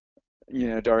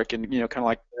 dark, and kind of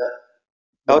like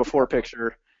the Oh, before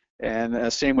picture,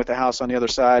 and same with the house on the other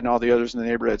side and all the others in the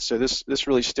neighborhood. So this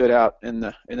really stood out in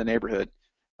the neighborhood.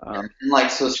 and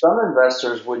like, so some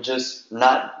investors would just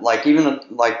not, like, even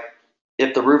like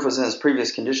if the roof was in its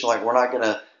previous condition, like, we're not going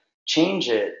to change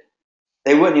it.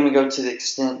 They wouldn't even go to the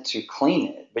extent to clean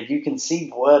it. But you can see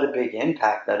what a big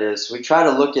impact that is. So we try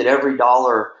to look at every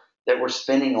dollar that we're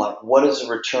spending, like, what is the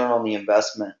return on the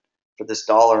investment for this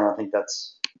dollar? And I think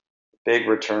that's a big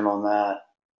return on that.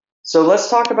 So let's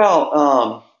talk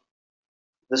about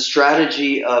the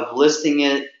strategy of listing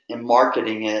it and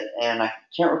marketing it. And I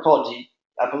can't recall,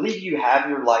 I believe you have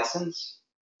your license?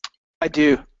 I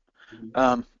do.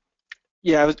 Um,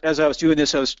 yeah, as I was doing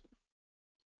this, I was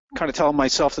kind of telling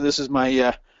myself that this is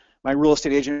my real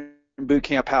estate agent boot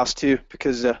camp house too,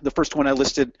 because the first one I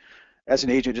listed as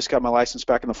an agent just got my license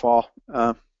back in the fall.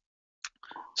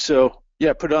 So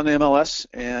yeah, put it on the MLS,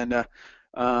 and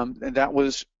that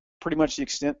was pretty much the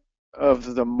extent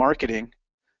of the marketing.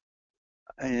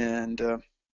 And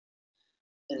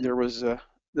And there was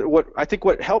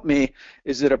what helped me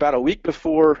is that about a week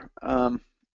before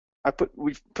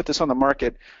we put this on the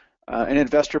market, an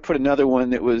investor put another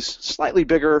one that was slightly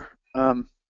bigger,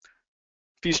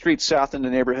 few streets south in the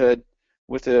neighborhood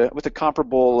with a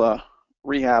comparable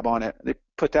rehab on it. They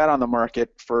put that on the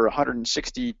market for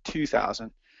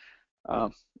 162,000,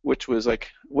 which was like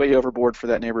way overboard for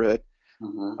that neighborhood.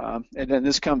 mhm. And then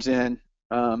this comes in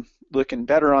looking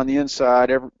better on the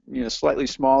inside, slightly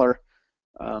smaller,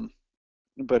 um,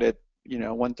 but at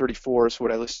 134 is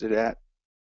what I listed it at,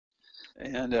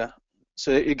 and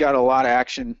so it got a lot of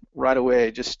action right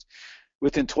away. Just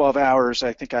within 12 hours,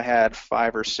 I think I had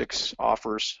 5 or 6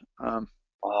 offers.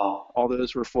 Wow. All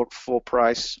those were full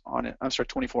price on it. I'm sorry,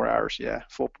 24 hours. Yeah,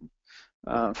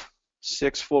 uh,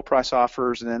 6 full price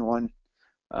offers, and then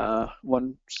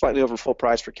one slightly over full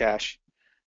price for cash.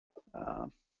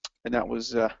 Um, and that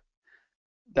was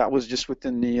just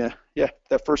within the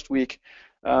that first week.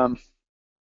 Um,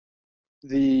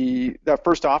 the that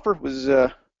first offer was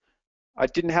I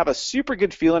didn't have a super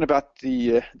good feeling about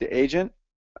the agent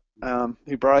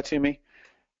who brought it to me,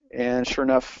 and sure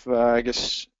enough, I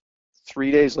guess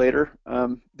 3 days later,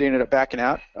 they ended up backing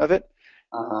out of it,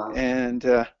 Uh-huh. and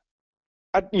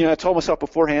I told myself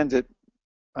beforehand that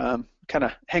kind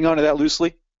of hang on to that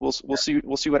loosely. We'll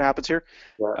see what happens here.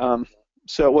 Yeah. Um,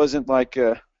 so it wasn't like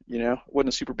it wasn't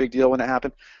a super big deal when it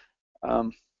happened.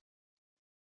 Um,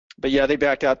 but yeah, they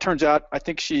backed out. Turns out, I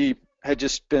think she had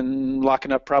just been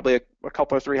locking up probably a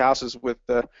couple or 3 houses with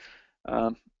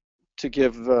um, to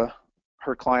give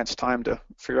her clients time to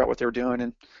figure out what they were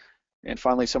doing, and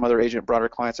finally some other agent brought her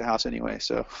clients a house anyway.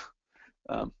 So,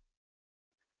 um,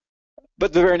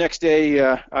 but the very next day,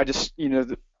 I just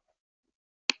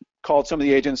called some of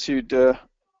the agents who'd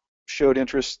showed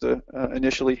interest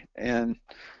initially, and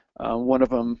one of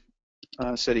them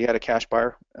said he had a cash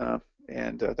buyer,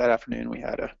 and that afternoon we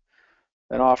had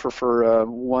an offer for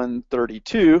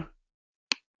 132.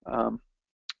 Um,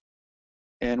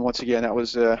 and once again, that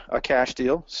was a cash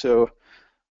deal, so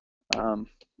um,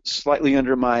 slightly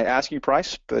under my asking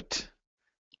price, but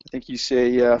I think you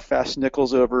say fast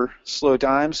nickels over slow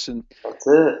dimes and That's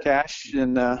it. cash,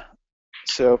 and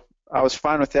so I was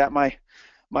fine with that.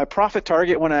 My profit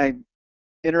target when I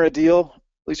enter a deal, at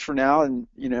least for now, and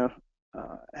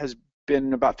has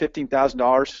been about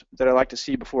 $15,000 that I like to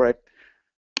see before I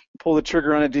pull the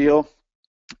trigger on a deal.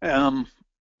 Um,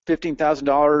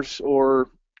 $15,000 or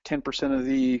 10% of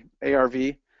the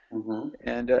ARV, Mhm.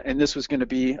 and this was going to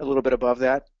be a little bit above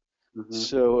that. Mhm.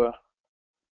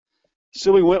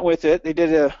 So we went with it. They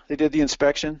did the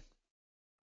inspection,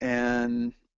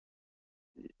 and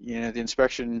the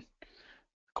inspection,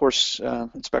 of course,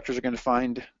 inspectors are going to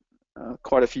find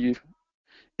quite a few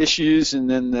issues, and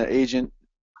then the agent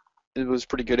was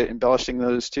pretty good at embellishing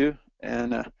those too,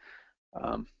 and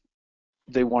um,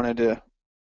 they wanted to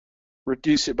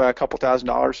reduce it by a couple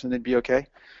 $1,000s and they'd be okay.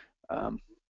 Um,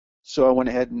 so I went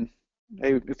ahead and,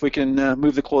 hey, if we can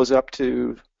move the close up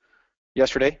to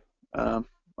yesterday, I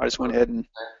just went ahead and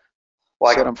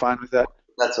Well, said I'm fine with that.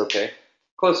 that's okay.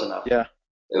 Close enough. Yeah,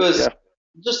 It was yeah,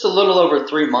 just a little over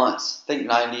 3 months. I think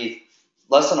 90,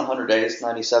 less than 100 days,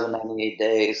 97, 98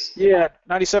 days. yeah.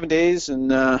 97 days,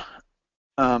 and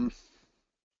um,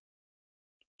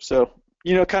 so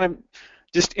kind of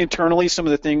just internally, some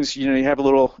of the things, you have a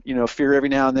little, fear every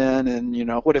now and then, and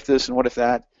what if this and what if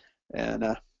that,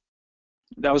 and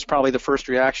that was probably the first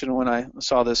reaction when I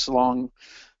saw this long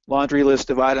laundry list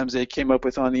of items they came up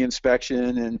with on the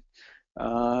inspection,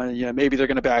 and maybe they're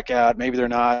going to back out, maybe they're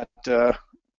not.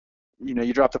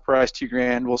 You drop the price 2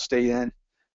 grand, we'll stay in.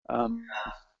 Um,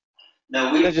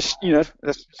 No, and then just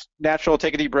that's just natural.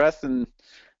 Take a deep breath, um,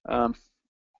 and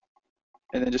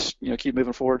then just keep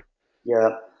moving forward.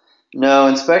 yeah. No,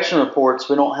 inspection reports,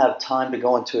 we don't have time to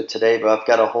go into it today, but I've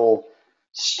got a whole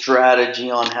strategy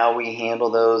on how we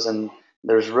handle those. And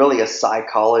there's really a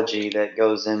psychology that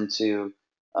goes into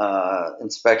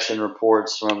inspection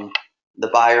reports from the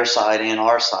buyer side and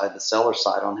our side, the seller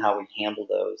side, on how we handle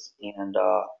those. And,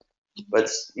 but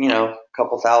a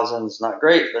couple thousand is not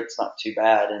great, but it's not too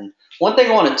bad. And one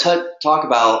thing I want to talk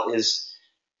about is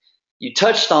you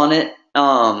touched on it,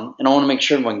 and I want to make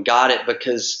sure everyone got it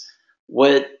because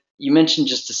what you mentioned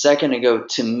just a second ago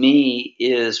to me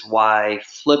is why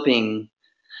flipping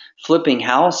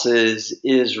houses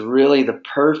is really the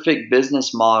perfect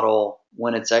business model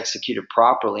when it's executed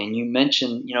properly. And you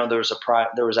mentioned, there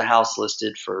was a house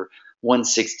listed for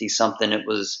 160 something. It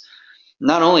was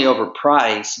not only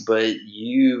overpriced, but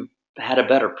you had a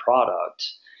better product.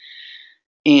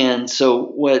 And so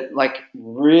what like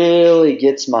really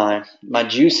gets my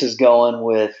juices going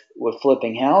with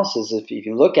flipping houses, if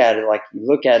you look at it, like you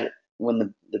look at it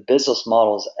when the business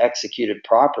model is executed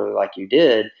properly, like you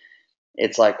did,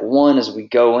 it's like one is we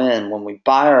go in when we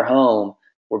buy our home,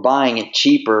 we're buying it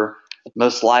cheaper,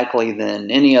 most likely than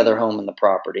any other home in the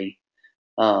property.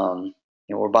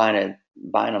 We're buying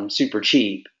them super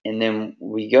cheap, and then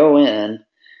we go in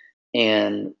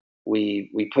and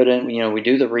we put in, we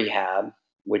do the rehab,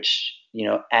 which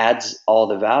adds all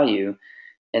the value,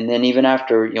 and then even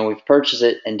after we've purchased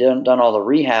it and done all the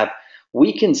rehab,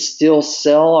 we can still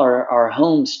sell our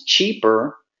homes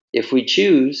cheaper if we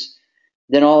choose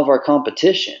than all of our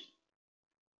competition.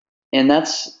 And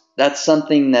that's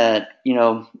something that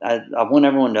I want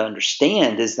everyone to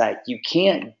understand, is that you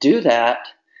can't do that.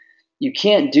 You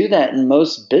can't do that in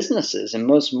most businesses, in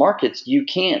most markets. You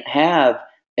can't have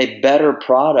a better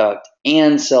product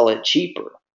and sell it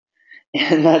cheaper.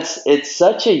 And it's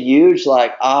such a huge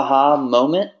like aha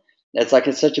moment. It's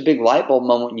such a big light bulb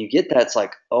moment when you get that. It's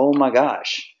like, oh my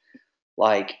gosh.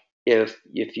 Like if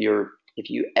you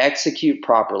execute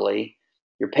properly,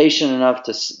 you're patient enough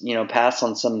to pass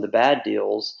on some of the bad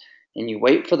deals, and you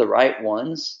wait for the right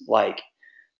ones. Like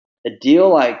a deal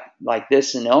like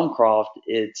this in Elmcroft,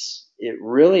 it's a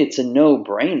no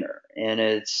brainer, and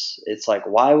it's like,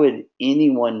 why would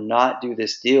anyone not do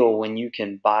this deal when you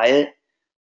can buy it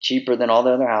cheaper than all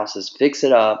the other houses, fix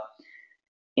it up,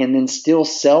 and then still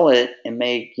sell it and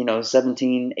make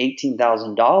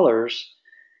 $17,000-$18,000.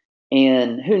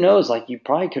 And who knows, like you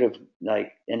probably could have,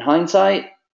 like in hindsight,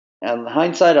 I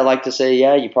like to say,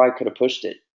 yeah, you probably could have pushed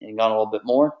it and gone a little bit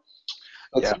more.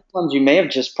 But Yeah, sometimes you may have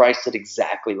just priced it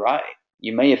exactly right.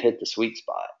 You may have hit the sweet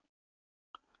spot.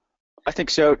 I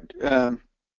think so.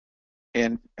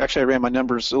 And actually, I ran my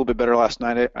numbers a little bit better last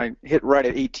night. I hit right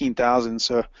at 18,000,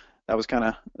 so that was kind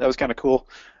of cool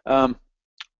um,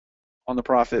 on the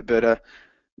profit. But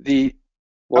the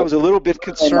I Well, was a little bit I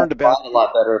made my concerned about spot a the.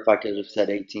 lot better if I could have said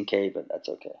 18K, but that's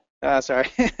okay. Sorry.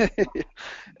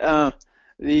 uh,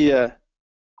 the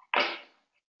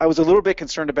I was a little bit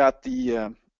concerned about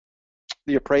the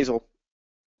appraisal.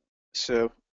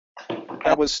 So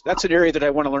that's an area that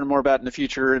I want to learn more about in the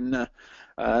future. And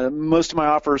most of my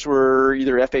offers were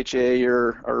either FHA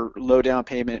or low down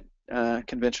payment,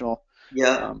 conventional.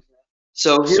 Yeah. Um,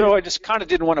 So so I just kind of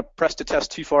didn't want to press the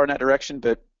test too far in that direction.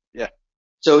 But yeah,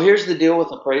 here's the deal with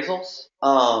appraisals,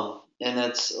 and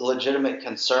it's a legitimate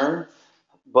concern.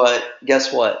 But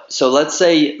guess what? So let's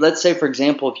say for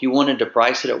example, if you wanted to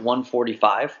price it at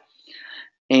 145,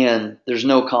 and there's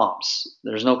no comps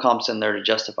in there to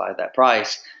justify that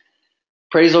price.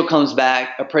 Appraisal comes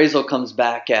back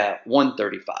at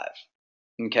 135.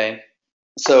 Okay,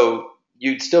 so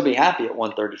you'd still be happy at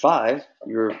 135.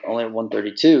 You're only at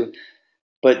 132.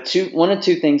 But one of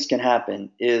two things can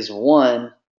happen. Is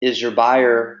one is your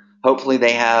buyer, hopefully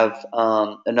they have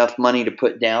enough money to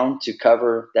put down to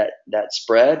cover that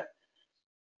spread.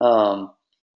 Um,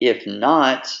 if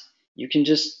not, you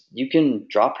can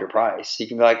drop your price. You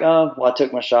can be like, oh, well, I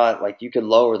took my shot. Like you could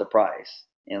lower the price,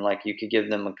 and like you could give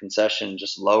them a concession,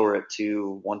 just lower it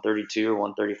to 132 or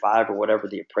 135 or whatever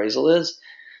the appraisal is.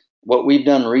 What we've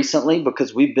done recently,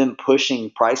 because we've been pushing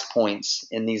price points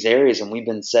in these areas and we've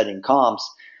been setting comps,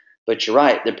 but you're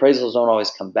right, the appraisals don't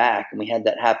always come back. And we had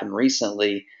that happen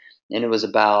recently, and it was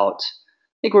I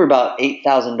think we're about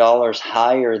 $8,000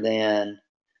 higher than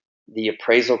the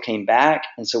appraisal came back.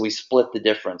 And so we split the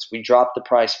difference. We dropped the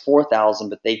price 4,000,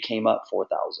 but they came up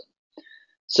 4,000.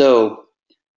 So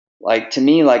like to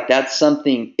me, like that's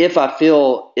something, if I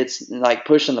feel it's like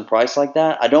pushing the price like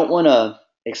that, I don't want to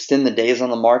extend the days on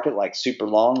the market like super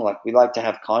long. Like we like to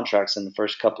have contracts in the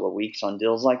first couple of weeks on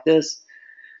deals like this.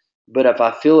 But if I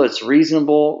feel it's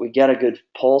reasonable, we get a good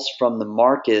pulse from the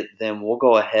market, then we'll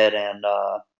go ahead and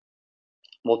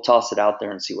we'll toss it out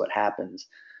there and see what happens.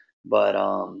 But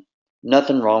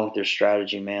nothing wrong with your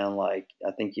strategy, man. Like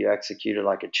I think you executed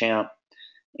like a champ,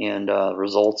 and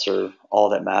results are all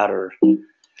that matter.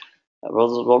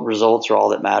 Results are all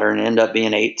that matter, and end up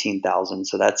being 18,000.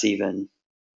 So that's even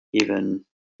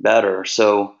better.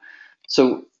 So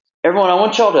everyone, I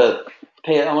want y'all to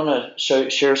pay. I want to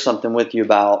share something with you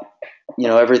about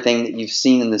everything that you've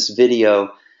seen in this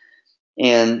video.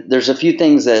 And there's a few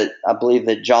things that I believe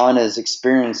that John has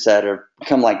experienced that are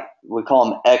become, like we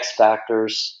call them, X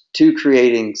factors to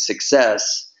creating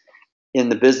success in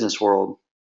the business world.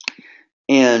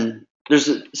 And there's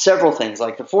several things,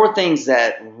 like the four things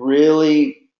that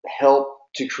really help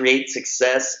to create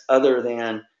success, other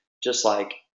than just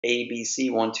like A, B, C,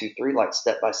 one, two, three, like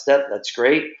step by step. That's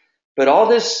great. But all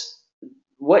this,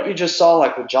 what you just saw,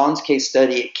 like with John's case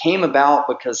study, it came about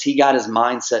because he got his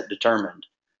mindset determined.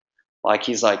 Like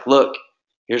he's like, look,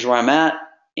 here's where I'm at.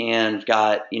 and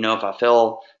got, if I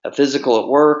feel a physical at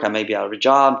work, I may be out of a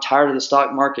job, tired of the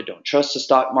stock market, don't trust the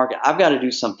stock market, I've got to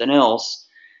do something else.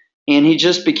 And he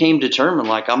just became determined,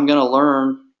 like, I'm gonna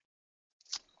learn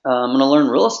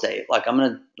real estate. Like, I'm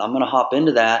gonna hop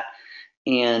into that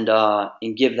and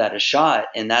give that a shot.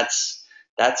 And that's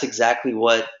exactly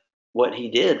what he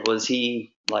did. Was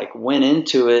he like went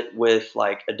into it with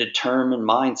like a determined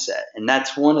mindset, and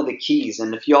that's one of the keys.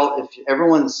 And if you've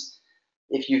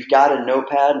got a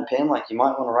notepad and pen, like, you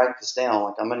might want to write this down.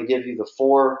 Like, I'm going to give you the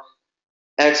 4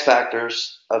 X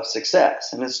factors of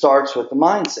success, and it starts with the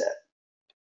mindset.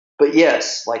 But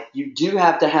yes, like, you do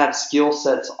have to have skill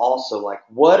sets also. Like,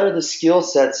 what are the skill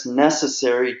sets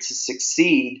necessary to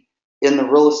succeed in the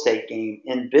real estate game,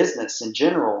 in business in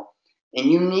general? And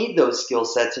you need those skill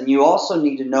sets, and you also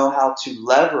need to know how to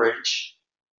leverage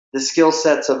the skill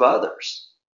sets of others.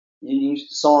 You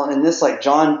saw in this, like,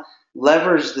 John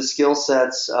leveraged the skill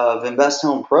sets of Invest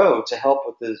Home Pro to help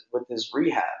with his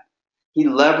rehab. He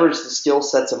leveraged the skill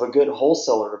sets of a good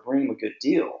wholesaler to bring him a good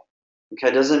deal.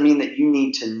 Okay, doesn't mean that you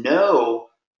need to know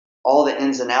all the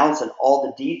ins and outs and all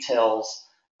the details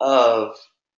of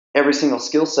every single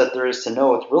skill set there is to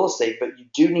know with real estate, but you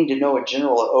do need to know a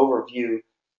general overview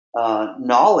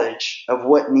knowledge of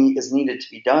what is needed to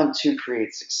be done to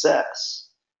create success.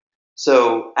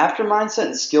 So after mindset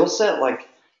and skill set, like,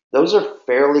 those are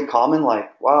fairly common.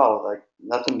 Like, wow, like,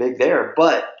 nothing big there.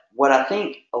 But what I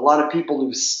think a lot of people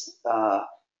lose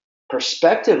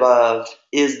perspective of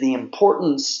is the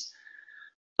importance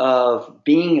of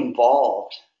being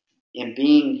involved and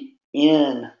being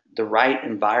in the right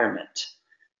environment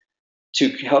to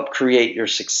help create your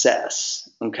success.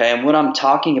 Okay, and what I'm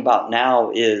talking about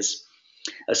now is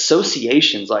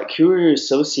associations. Like, who are you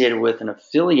associated with and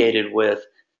affiliated with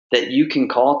that you can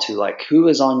call to? Like, who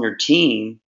is on your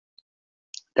team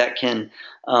that can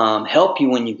help you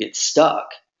when you get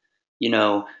stuck?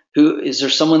 Who is there?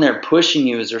 Someone there pushing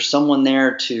you? Is there someone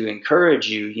there to encourage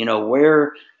you?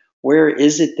 Where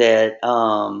is it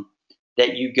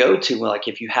that you go to? Like,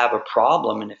 if you have a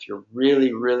problem and if you're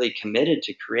really, really committed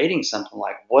to creating something,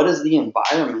 like, what is the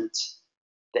environment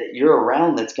that you're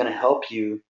around that's going to help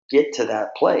you get to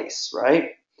that place,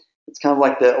 right? It's kind of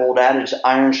like the old adage,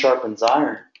 iron sharpens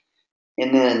iron.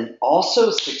 And then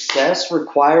also, success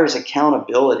requires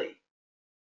accountability.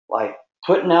 Like,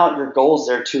 putting out your goals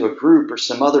there to a group or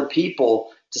some other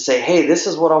people to say, hey, this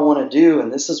is what I want to do,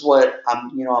 and this is what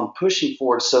I'm pushing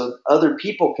for, so other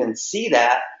people can see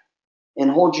that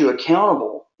and hold you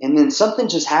accountable. And then something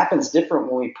just happens different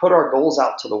when we put our goals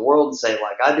out to the world and say,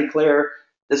 like, I declare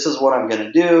this is what I'm going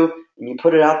to do, and you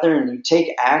put it out there and you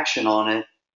take action on it,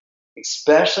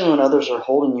 especially when others are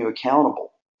holding you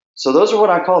accountable. So those are what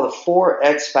I call the 4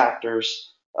 X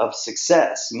factors of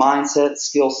success: mindset,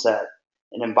 skill set,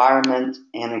 and environment,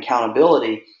 and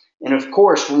accountability. And of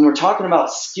course, when we're talking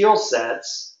about skill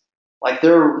sets, like,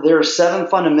 there are 7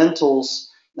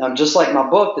 fundamentals, just like my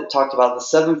book that talked about the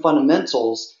 7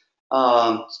 fundamentals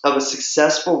of a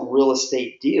successful real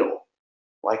estate deal.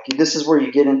 Like, this is where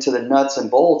you get into the nuts and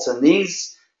bolts, and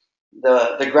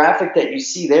the graphic that you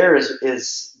see there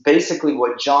is basically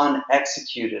what John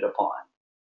executed upon.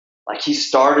 Like, he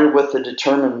started with a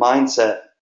determined mindset.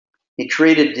 He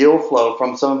created deal flow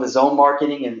from some of his own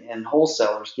marketing and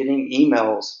wholesalers, getting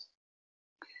emails.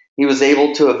 He was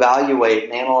able to evaluate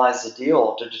and analyze the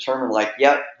deal to determine, like,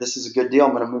 yep, this is a good deal,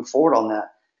 I'm going to move forward on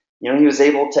that. He was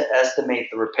able to estimate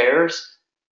the repairs,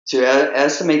 to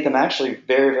estimate them actually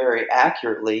very, very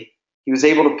accurately. He was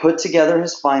able to put together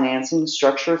his financing,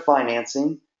 structure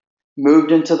financing,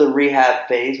 moved into the rehab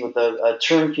phase with a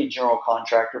turnkey general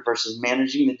contractor versus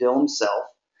managing the deal himself.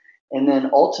 And then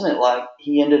ultimately,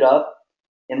 he ended up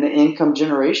in the income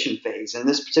generation phase. In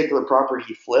this particular property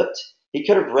he flipped, he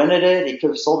could have rented it, he could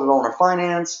have sold it owner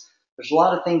finance. There's a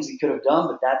lot of things he could have done,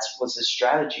 but that was his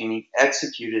strategy, and he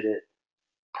executed it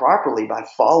properly by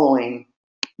following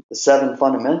the 7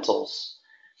 fundamentals.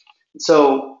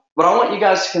 So what I want you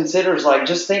guys to consider is, like,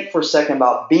 just think for a second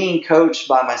about being coached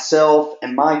by myself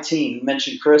and my team. You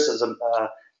mentioned Chris as a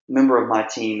member of my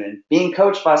team, and being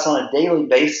coached by us on a daily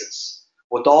basis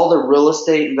with all the real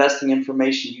estate investing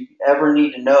information you ever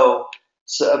need to know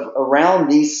around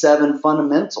these 7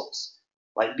 fundamentals.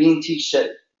 Like, being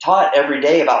taught every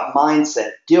day about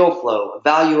mindset, deal flow,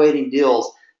 evaluating deals,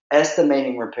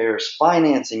 estimating repairs,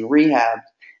 financing, rehab,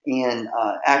 and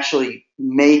actually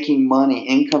making money,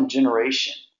 income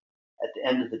generation at the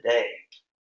end of the day.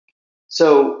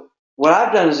 So what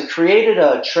I've done is I created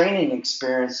a training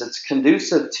experience that's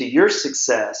conducive to your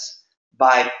success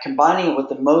by combining it with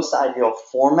the most ideal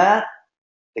format,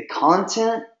 the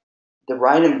content, the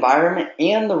right environment,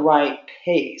 and the right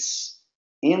pace.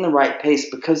 and the right pace,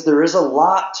 because there is a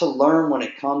lot to learn when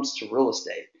it comes to real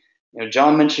estate.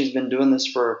 John mentioned he's been doing this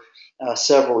for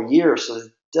several years, so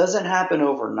it doesn't happen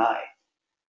overnight.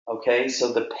 Okay,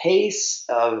 so the pace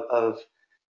of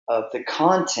the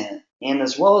content and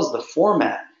as well as the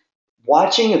format,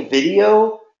 watching a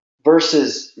video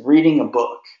versus reading a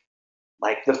book.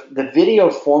 Like the video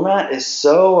format is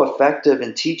so effective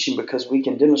in teaching because we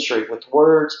can demonstrate with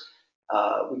words,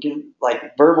 we can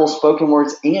like verbal spoken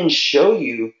words and show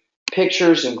you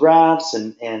pictures and graphs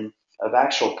and of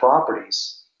actual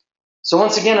properties. So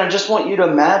once again, I just want you to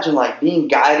imagine like being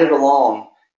guided along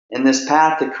in this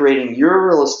path to creating your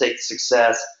real estate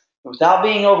success without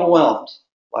being overwhelmed.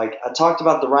 Like I talked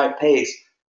about the right pace,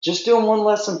 just doing one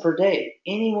lesson per day.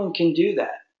 Anyone can do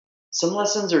that. Some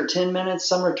lessons are 10 minutes,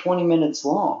 some are 20 minutes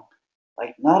long.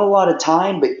 Like not a lot of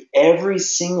time, but every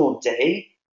single day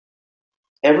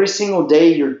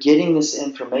you're getting this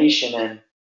information. And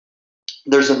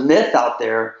there's a myth out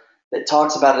there that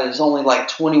talks about it as only like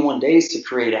 21 days to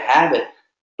create a habit.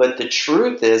 But the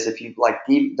truth is, if you like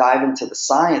deep dive into the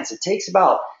science, it takes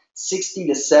about 60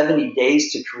 to 70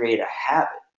 days to create a habit.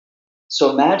 So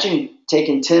imagine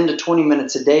taking 10 to 20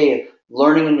 minutes a day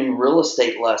learning a new real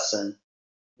estate lesson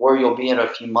where you'll be in a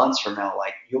few months from now.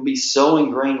 Like you'll be so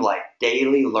ingrained, like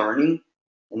daily learning,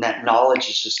 and that knowledge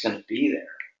is just going to be there.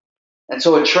 And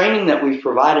so a training that we've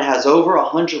provided has over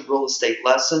 100 real estate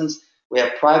lessons. We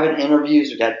have private interviews.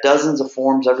 We've got dozens of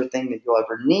forms, everything that you'll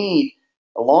ever need,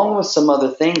 along with some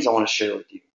other things I want to share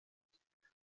with you.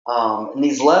 And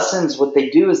these lessons, what they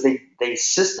do is they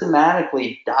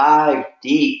systematically dive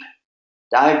deep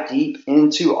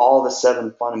into all the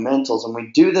 7 fundamentals. And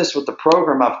we do this with the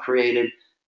program I've created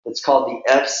that's called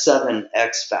the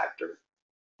F7X Factor.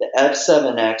 The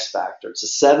F7X Factor. It's the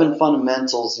 7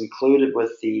 fundamentals included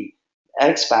with the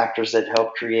X factors that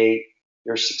help create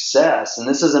your success. And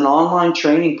this is an online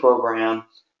training program,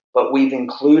 but we've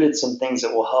included some things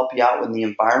that will help you out with the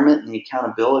environment and the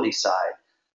accountability side.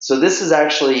 So this is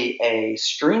actually a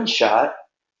screenshot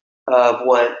of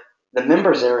what the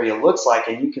members area looks like,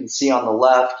 and you can see on the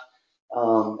left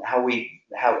how we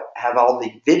have all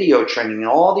the video training. And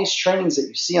all these trainings that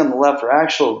you see on the left are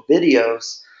actual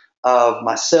videos of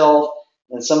myself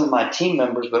and some of my team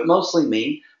members, but mostly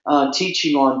me,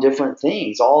 teaching on different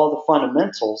things, all the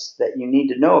fundamentals that you need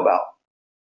to know about.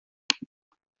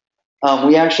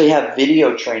 We actually have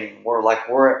video training where like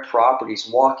we're at properties,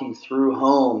 walking through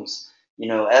homes,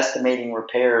 estimating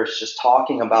repairs, just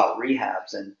talking about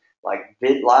rehabs, and like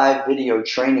live video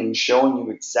training showing you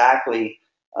exactly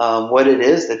what it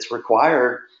is that's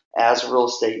required as a real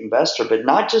estate investor, but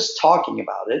not just talking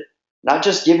about it, not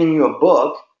just giving you a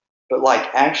book, but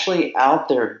like actually out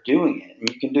there doing it. And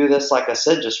you can do this, like I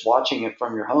said, just watching it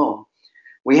from your home.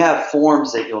 We have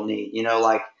forms that you'll need,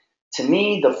 like to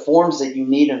me, the forms that you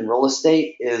need in real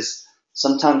estate is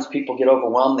sometimes people get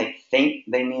overwhelmed. They think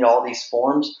they need all these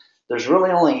forms. There's really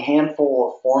only a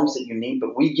handful of forms that you need,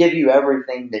 but we give you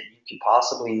everything that you could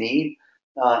possibly need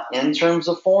in terms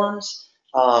of forms,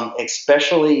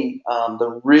 especially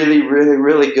the really, really,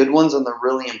 really good ones and the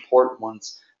really important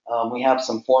ones. We have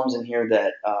some forms in here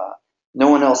that no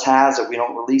one else has, that we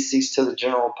don't release these to the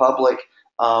general public,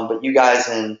 but you guys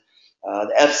in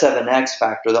the F7X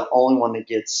Factor, the only one that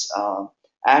gets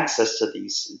access to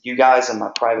these, you guys and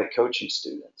my private coaching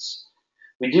students.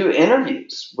 We do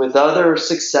interviews with other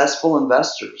successful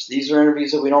investors. These are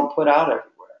interviews that we don't put out everywhere.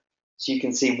 So you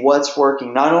can see what's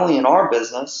working, not only in our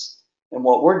business and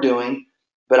what we're doing,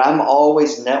 but I'm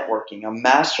always networking. I'm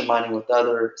masterminding with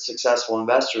other successful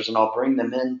investors, and I'll bring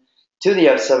them in to the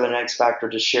F7X Factor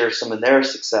to share some of their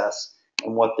success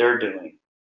and what they're doing.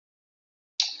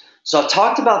 So I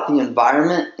talked about the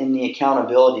environment and the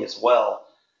accountability as well.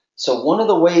 So one of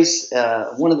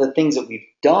the things that we've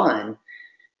done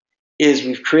is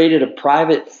we've created a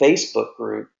private Facebook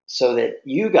group so that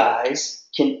you guys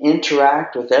can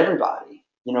interact with everybody.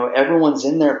 Everyone's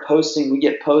in there posting. We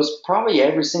get posts probably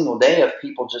every single day of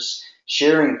people just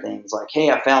sharing things like,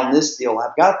 hey, I found this deal.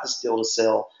 I've got this deal to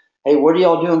sell. Hey, what are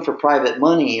y'all doing for private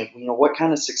money? What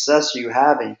kind of success are you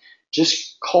having?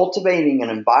 Just cultivating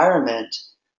an environment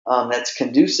that's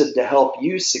conducive to help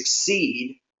you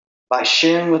succeed by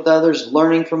sharing with others,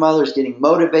 learning from others, getting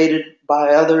motivated by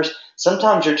others.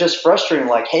 Sometimes you're just frustrated,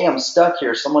 like, hey, I'm stuck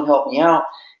here. Someone help me out.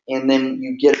 And then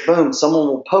you get, boom, someone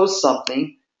will post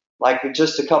something. Like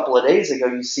just a couple of days ago,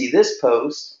 you see this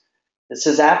post that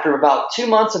says, after about 2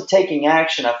 months of taking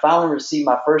action, I finally received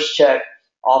my first check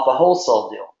off a wholesale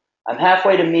deal. I'm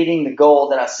halfway to meeting the goal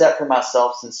that I set for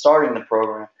myself since starting the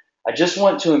program. I just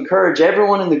want to encourage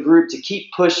everyone in the group to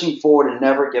keep pushing forward and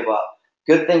never give up.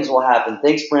 Good things will happen.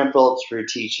 Thanks, Brant Phillips, for your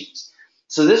teachings.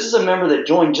 So this is a member that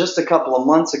joined just a couple of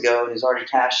months ago and he's already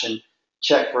cashing a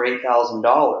check for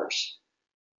 $8,000.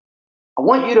 I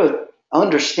want you to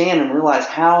understand and realize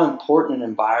how important an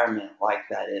environment like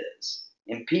that is.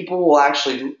 And people will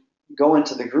actually go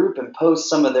into the group and post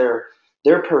some of their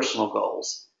personal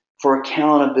goals for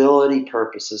accountability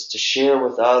purposes, to share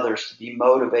with others, to be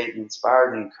motivated,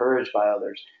 inspired, and encouraged by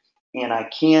others. And I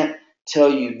can't tell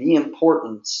you the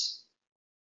importance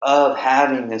of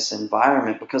having this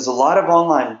environment, because a lot of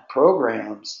online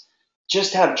programs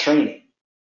just have training.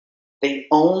 They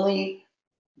only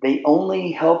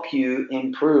help you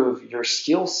improve your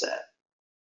skill set,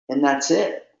 and that's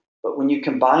it. But when you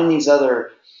combine these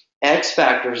other X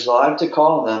factors, I like to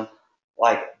call them,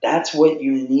 like, that's what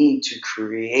you need to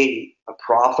create a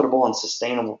profitable and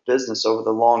sustainable business over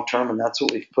the long term, and that's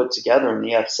what we've put together in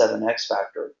the F7 X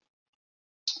Factor.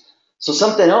 So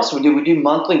something else we do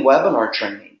monthly webinar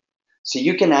training. So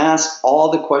you can ask all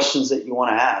the questions that you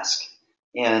want to ask.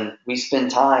 And we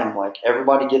spend time, like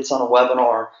everybody gets on a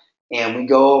webinar and we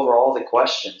go over all the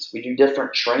questions. We do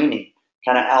different training,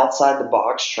 kind of outside the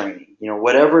box training.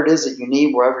 Whatever it is that you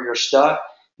need, wherever you're stuck,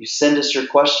 you send us your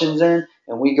questions in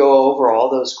and we go over all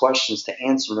those questions to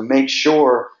answer, to make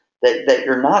sure that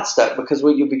you're not stuck. Because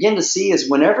what you begin to see is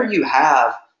whenever you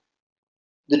have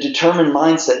the determined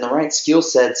mindset and the right skill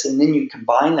sets, and then you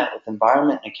combine that with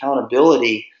environment and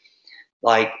accountability,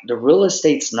 like, the real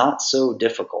estate's not so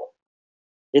difficult.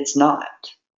 It's not.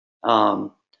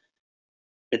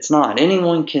 It's not.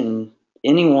 Anyone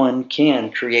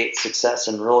can create success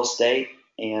in real estate,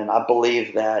 and I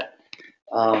believe that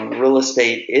real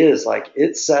estate is like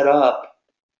it's set up.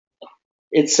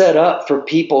 It's set up for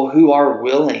people who are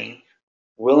willing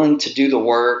to do the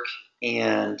work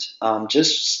and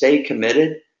just stay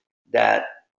committed, that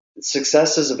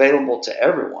success is available to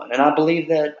everyone. And I believe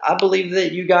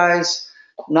that you guys,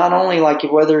 not only like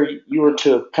whether you were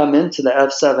to come into the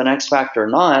F7 X Factor or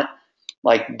not,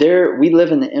 like we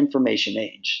live in the information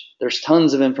age. There's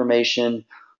tons of information,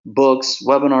 books,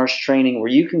 webinars, training, where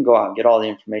you can go out and get all the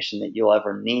information that you'll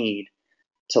ever need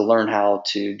to learn how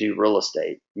to do real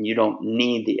estate. And you don't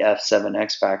need the F7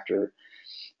 X Factor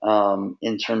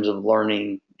in terms of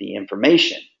learning the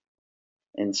information.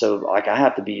 And so, like, I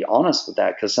have to be honest with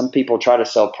that, because some people try to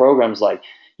sell programs like,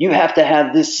 you have to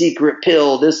have this secret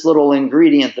pill, this little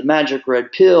ingredient, the magic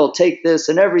red pill, take this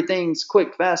and everything's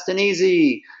quick, fast, and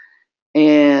easy.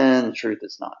 And truth,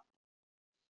 it's not.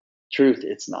 Truth,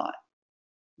 it's not.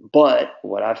 But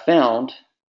what I found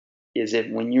is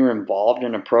that when you're involved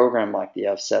in a program like the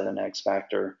F7 X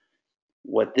Factor,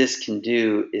 what this can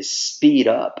do is speed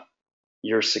up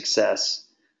your success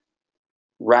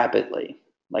rapidly.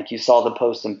 Like you saw the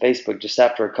post on Facebook, just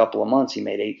after a couple of months, he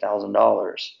made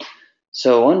 $8,000.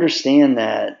 So understand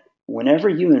that whenever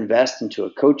you invest into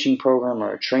a coaching program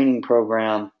or a training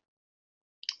program,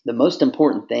 the most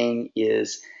important thing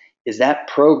is that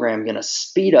program going to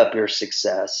speed up your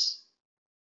success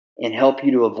and help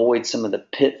you to avoid some of the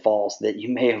pitfalls that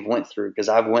you may have went through, because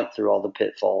I've went through all the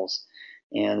pitfalls,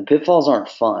 and the pitfalls aren't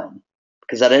fun,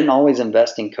 because I didn't always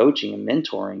invest in coaching and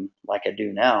mentoring like I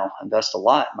do now. I invest a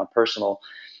lot in my personal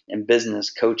and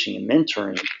business coaching and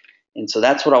mentoring. And so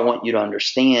that's what I want you to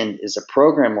understand, is a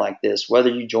program like this, whether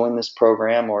you join this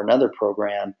program or another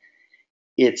program,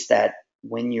 it's that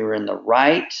when you're in the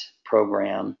right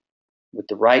program with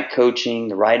the right coaching,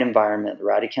 the right environment, the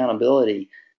right accountability,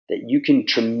 that you can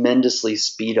tremendously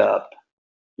speed up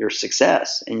your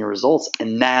success and your results.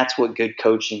 And that's what good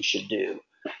coaching should do.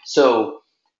 So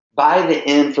by the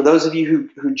end, for those of you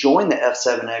who join the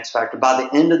F7 X Factor, by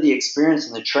the end of the experience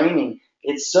and the training,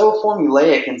 it's so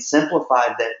formulaic and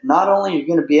simplified that not only are you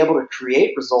going to be able to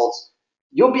create results,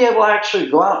 you'll be able to actually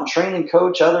go out and train and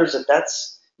coach others if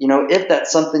that's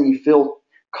something you feel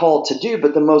called to do.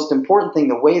 But the most important thing,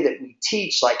 the way that we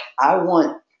teach, like, I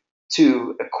want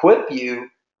to equip you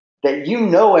that you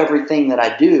know everything that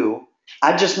I do.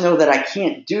 I just know that I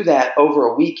can't do that over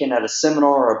a weekend at a seminar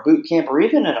or a boot camp or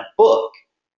even in a book.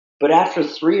 But after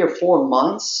 3 or 4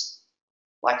 months,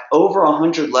 like over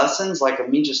 100 lessons, like of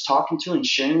me just talking to and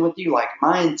sharing with you, like,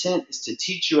 my intent is to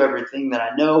teach you everything that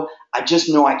I know. I just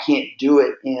know I can't do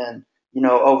it in,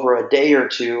 over a day or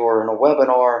two or in a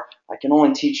webinar. I can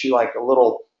only teach you like a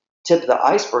little tip of the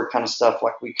iceberg kind of stuff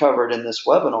like we covered in this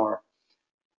webinar.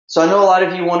 So I know a lot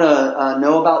of you want to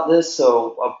know about this.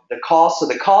 So the cost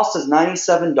is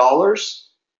 $97.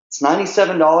 It's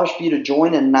 $97 for you to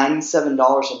join, and $97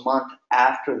 a month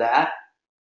after that.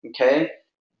 Okay,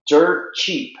 dirt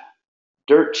cheap.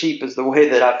 Dirt cheap is the way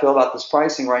that I feel about this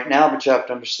pricing right now. But you have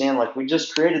to understand, like, we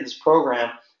just created this program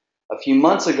a few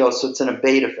months ago, so it's in a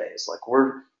beta phase. Like,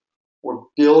 we're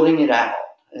building it out.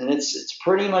 and it's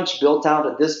pretty much built out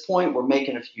at this point. We're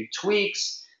making a few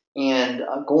tweaks and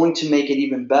going to make it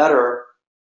even better.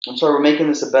 I'm sorry, we're making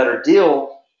this a better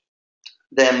deal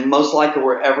than most likely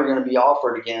we're ever going to be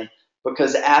offered again.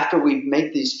 Because after we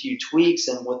make these few tweaks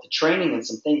and with the training and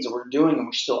some things that we're doing and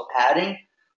we're still adding,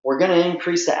 we're going to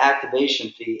increase the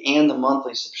activation fee and the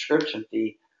monthly subscription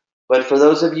fee. But for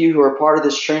those of you who are part of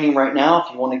this training right now,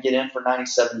 if you want to get in for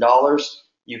 $97,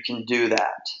 you can do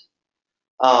that.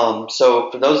 So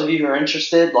for those of you who are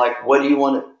interested, like what do you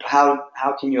want to,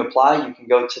 how can you apply? You can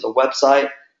go to the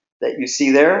website that you see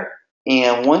there.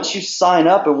 And once you sign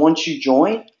up and once you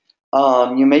join,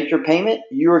 you make your payment,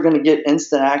 you are going to get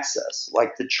instant access.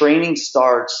 Like the training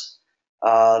starts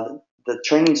right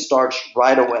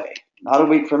away. Not a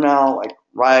week from now, like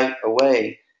right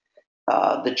away.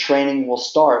 The training will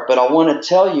start. But I want to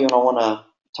tell you and I want to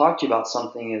talk to you about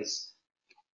something is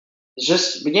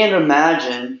just begin to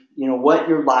imagine, what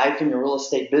your life and your real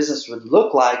estate business would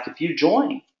look like if you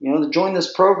join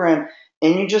this program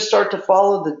and you just start to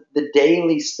follow the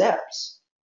daily steps.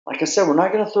 Like I said, we're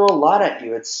not going to throw a lot at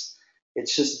you. It's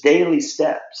just daily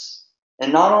steps.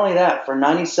 And not only that, for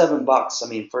 $97, I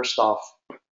mean, first off,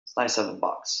 it's $97.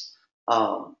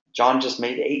 John just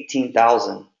made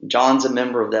 $18,000. John's a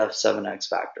member of the F7X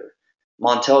Factor.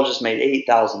 Montel just made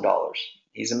 $8,000.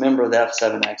 He's a member of the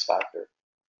F7X Factor.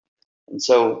 And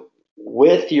so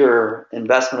with your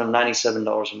investment of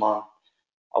 $97 a month,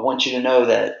 I want you to know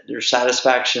that your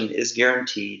satisfaction is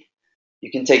guaranteed.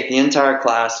 You can take the entire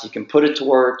class, you can put it to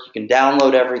work, you can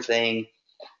download everything.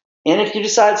 And if you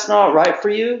decide it's not right for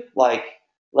you,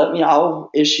 I'll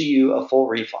issue you a full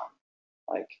refund.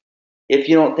 Like, if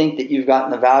you don't think that you've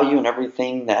gotten the value and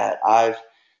everything that I've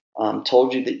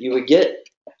told you that you would get,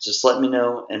 just let me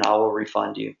know and I will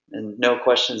refund you. And no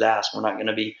questions asked. We're not going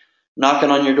to be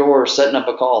knocking on your door or setting up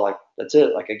a call. Like, that's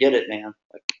it. Like, I get it, man.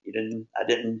 Like, I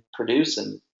didn't produce,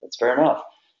 and that's fair enough.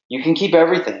 You can keep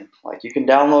everything. Like, you can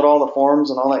download all the forms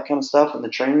and all that kind of stuff and the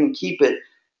training and keep it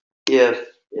if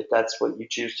that's what you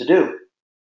choose to do.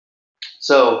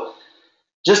 So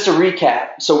just to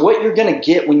recap, so what you're going to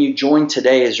get when you join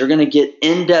today is you're going to get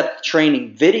in-depth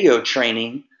training, video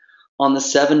training on the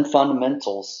 7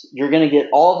 fundamentals. You're going to get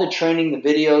all the training, the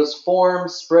videos,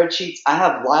 forms, spreadsheets. I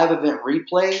have live event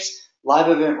replays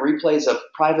of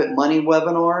private money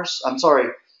webinars.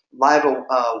 Live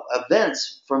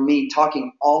events from me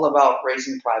talking all about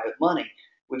raising private money.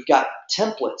 We've got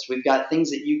templates. We've got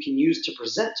things that you can use to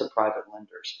present to private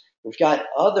lenders. We've got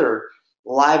other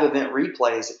live event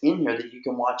replays in here that you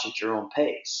can watch at your own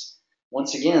pace.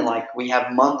 Once again, like, we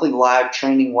have monthly live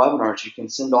training webinars. You can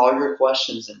send all your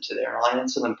questions into there, and I'll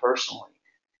answer them personally.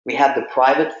 We have the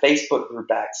private Facebook group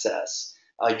access.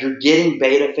 You're getting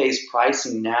beta phase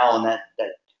pricing now, and that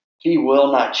fee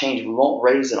will not change. We won't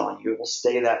raise it on you. It will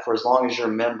stay that for as long as you're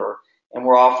a member, and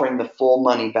we're offering the full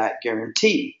money back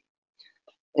guarantee.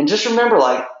 And just remember,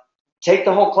 take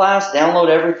the whole class, download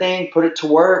everything, put it to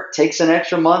work. Takes an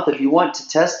extra month if you want to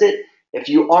test it. If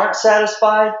you aren't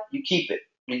satisfied, you keep it.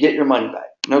 You get your money back.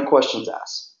 No questions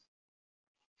asked.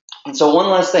 And so one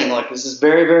last thing, this is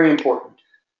very, very important.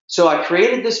 So I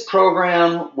created this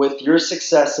program with your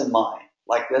success in mind.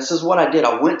 This is what I did.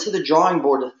 I went to the drawing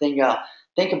board to think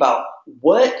about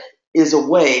what is a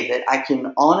way that I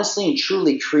can honestly and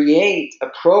truly create a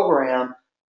program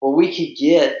where we could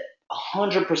get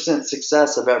 100%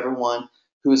 success of everyone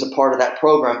who is a part of that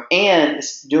program and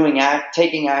is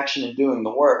taking action and doing the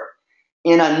work.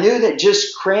 And I knew that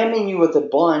just cramming you with a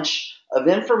bunch of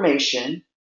information,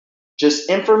 just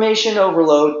information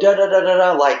overload,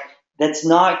 that's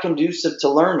not conducive to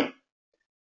learning.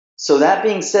 So that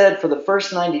being said, for the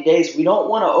first 90 days, we don't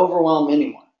want to overwhelm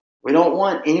anyone. We don't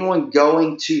want anyone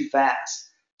going too fast.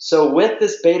 So with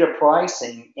this beta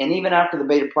pricing, and even after the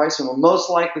beta pricing, we're most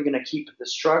likely going to keep it the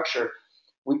structure.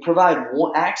 We provide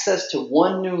access to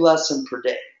 1 new lesson per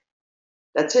day.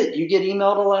 That's it. You get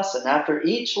emailed a lesson. After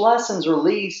each lesson's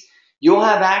released, you'll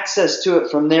have access to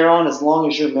it from there on as long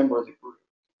as you're a member of the group.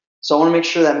 So I want to make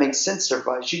sure that makes sense to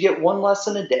everybody. You get 1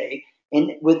 lesson a day,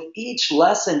 and with each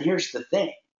lesson, here's the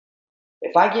thing.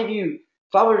 If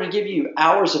I were to give you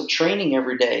hours of training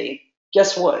every day,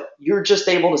 guess what? You're just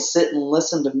able to sit and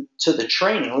listen to the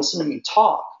training, listen to me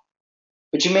talk.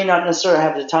 But you may not necessarily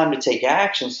have the time to take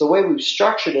action. So the way we've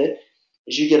structured it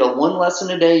is you get 1 lesson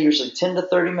a day, usually 10 to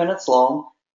 30 minutes long.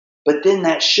 But then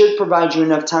that should provide you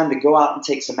enough time to go out and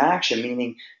take some action,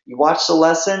 meaning you watch the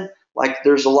lesson,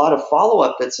 there's a lot of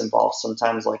follow-up that's involved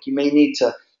sometimes. You may need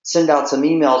to send out some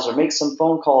emails or make some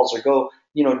phone calls or go,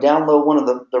 download one of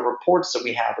the reports that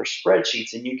we have or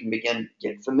spreadsheets, and you can begin to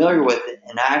get familiar with it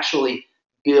and actually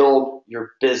build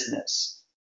your business.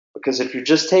 Because if you're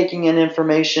just taking in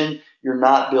information, you're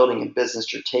not building a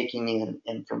business, you're taking in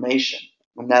information.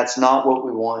 And that's not what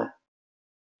we want.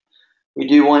 We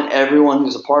do want everyone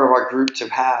who's a part of our group to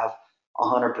have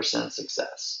 100%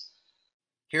 success.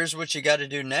 Here's what you got to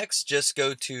do next. Just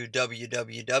go to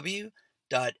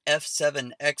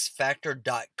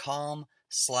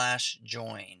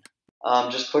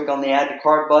www.f7xfactor.com/join. Just click on the add to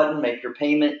cart button, make your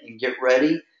payment, and get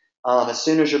ready. As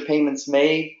soon as your payment's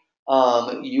made,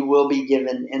 you will be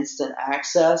given instant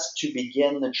access to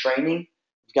begin the training.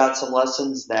 We've got some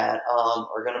lessons that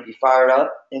are going to be fired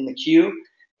up in the queue,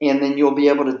 and then you'll be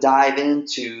able to dive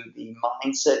into the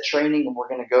mindset training, and we're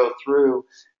going to go through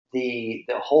the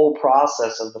whole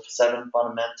process of the 7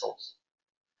 fundamentals.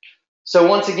 So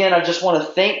once again, I just want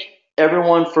to thank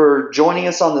everyone for joining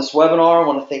us on this webinar. I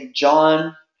want to thank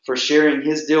John for sharing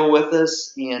his deal with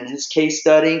us and his case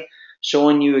study,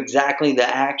 showing you exactly the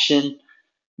action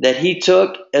that he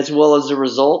took as well as the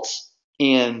results.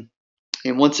 And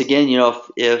once again,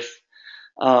 if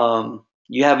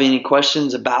you have any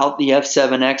questions about the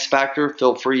F7X factor,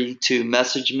 feel free to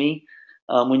message me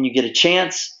when you get a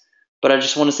chance. But I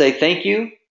just want to say thank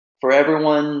you for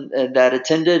everyone that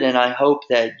attended, and I hope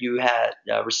that you had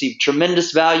received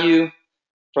tremendous value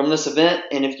from this event.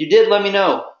 And if you did, let me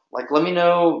know. Let me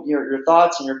know your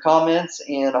thoughts and your comments,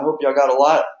 and I hope y'all got a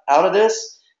lot out of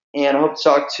this, and I hope to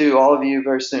talk to all of you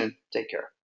very soon. Take care.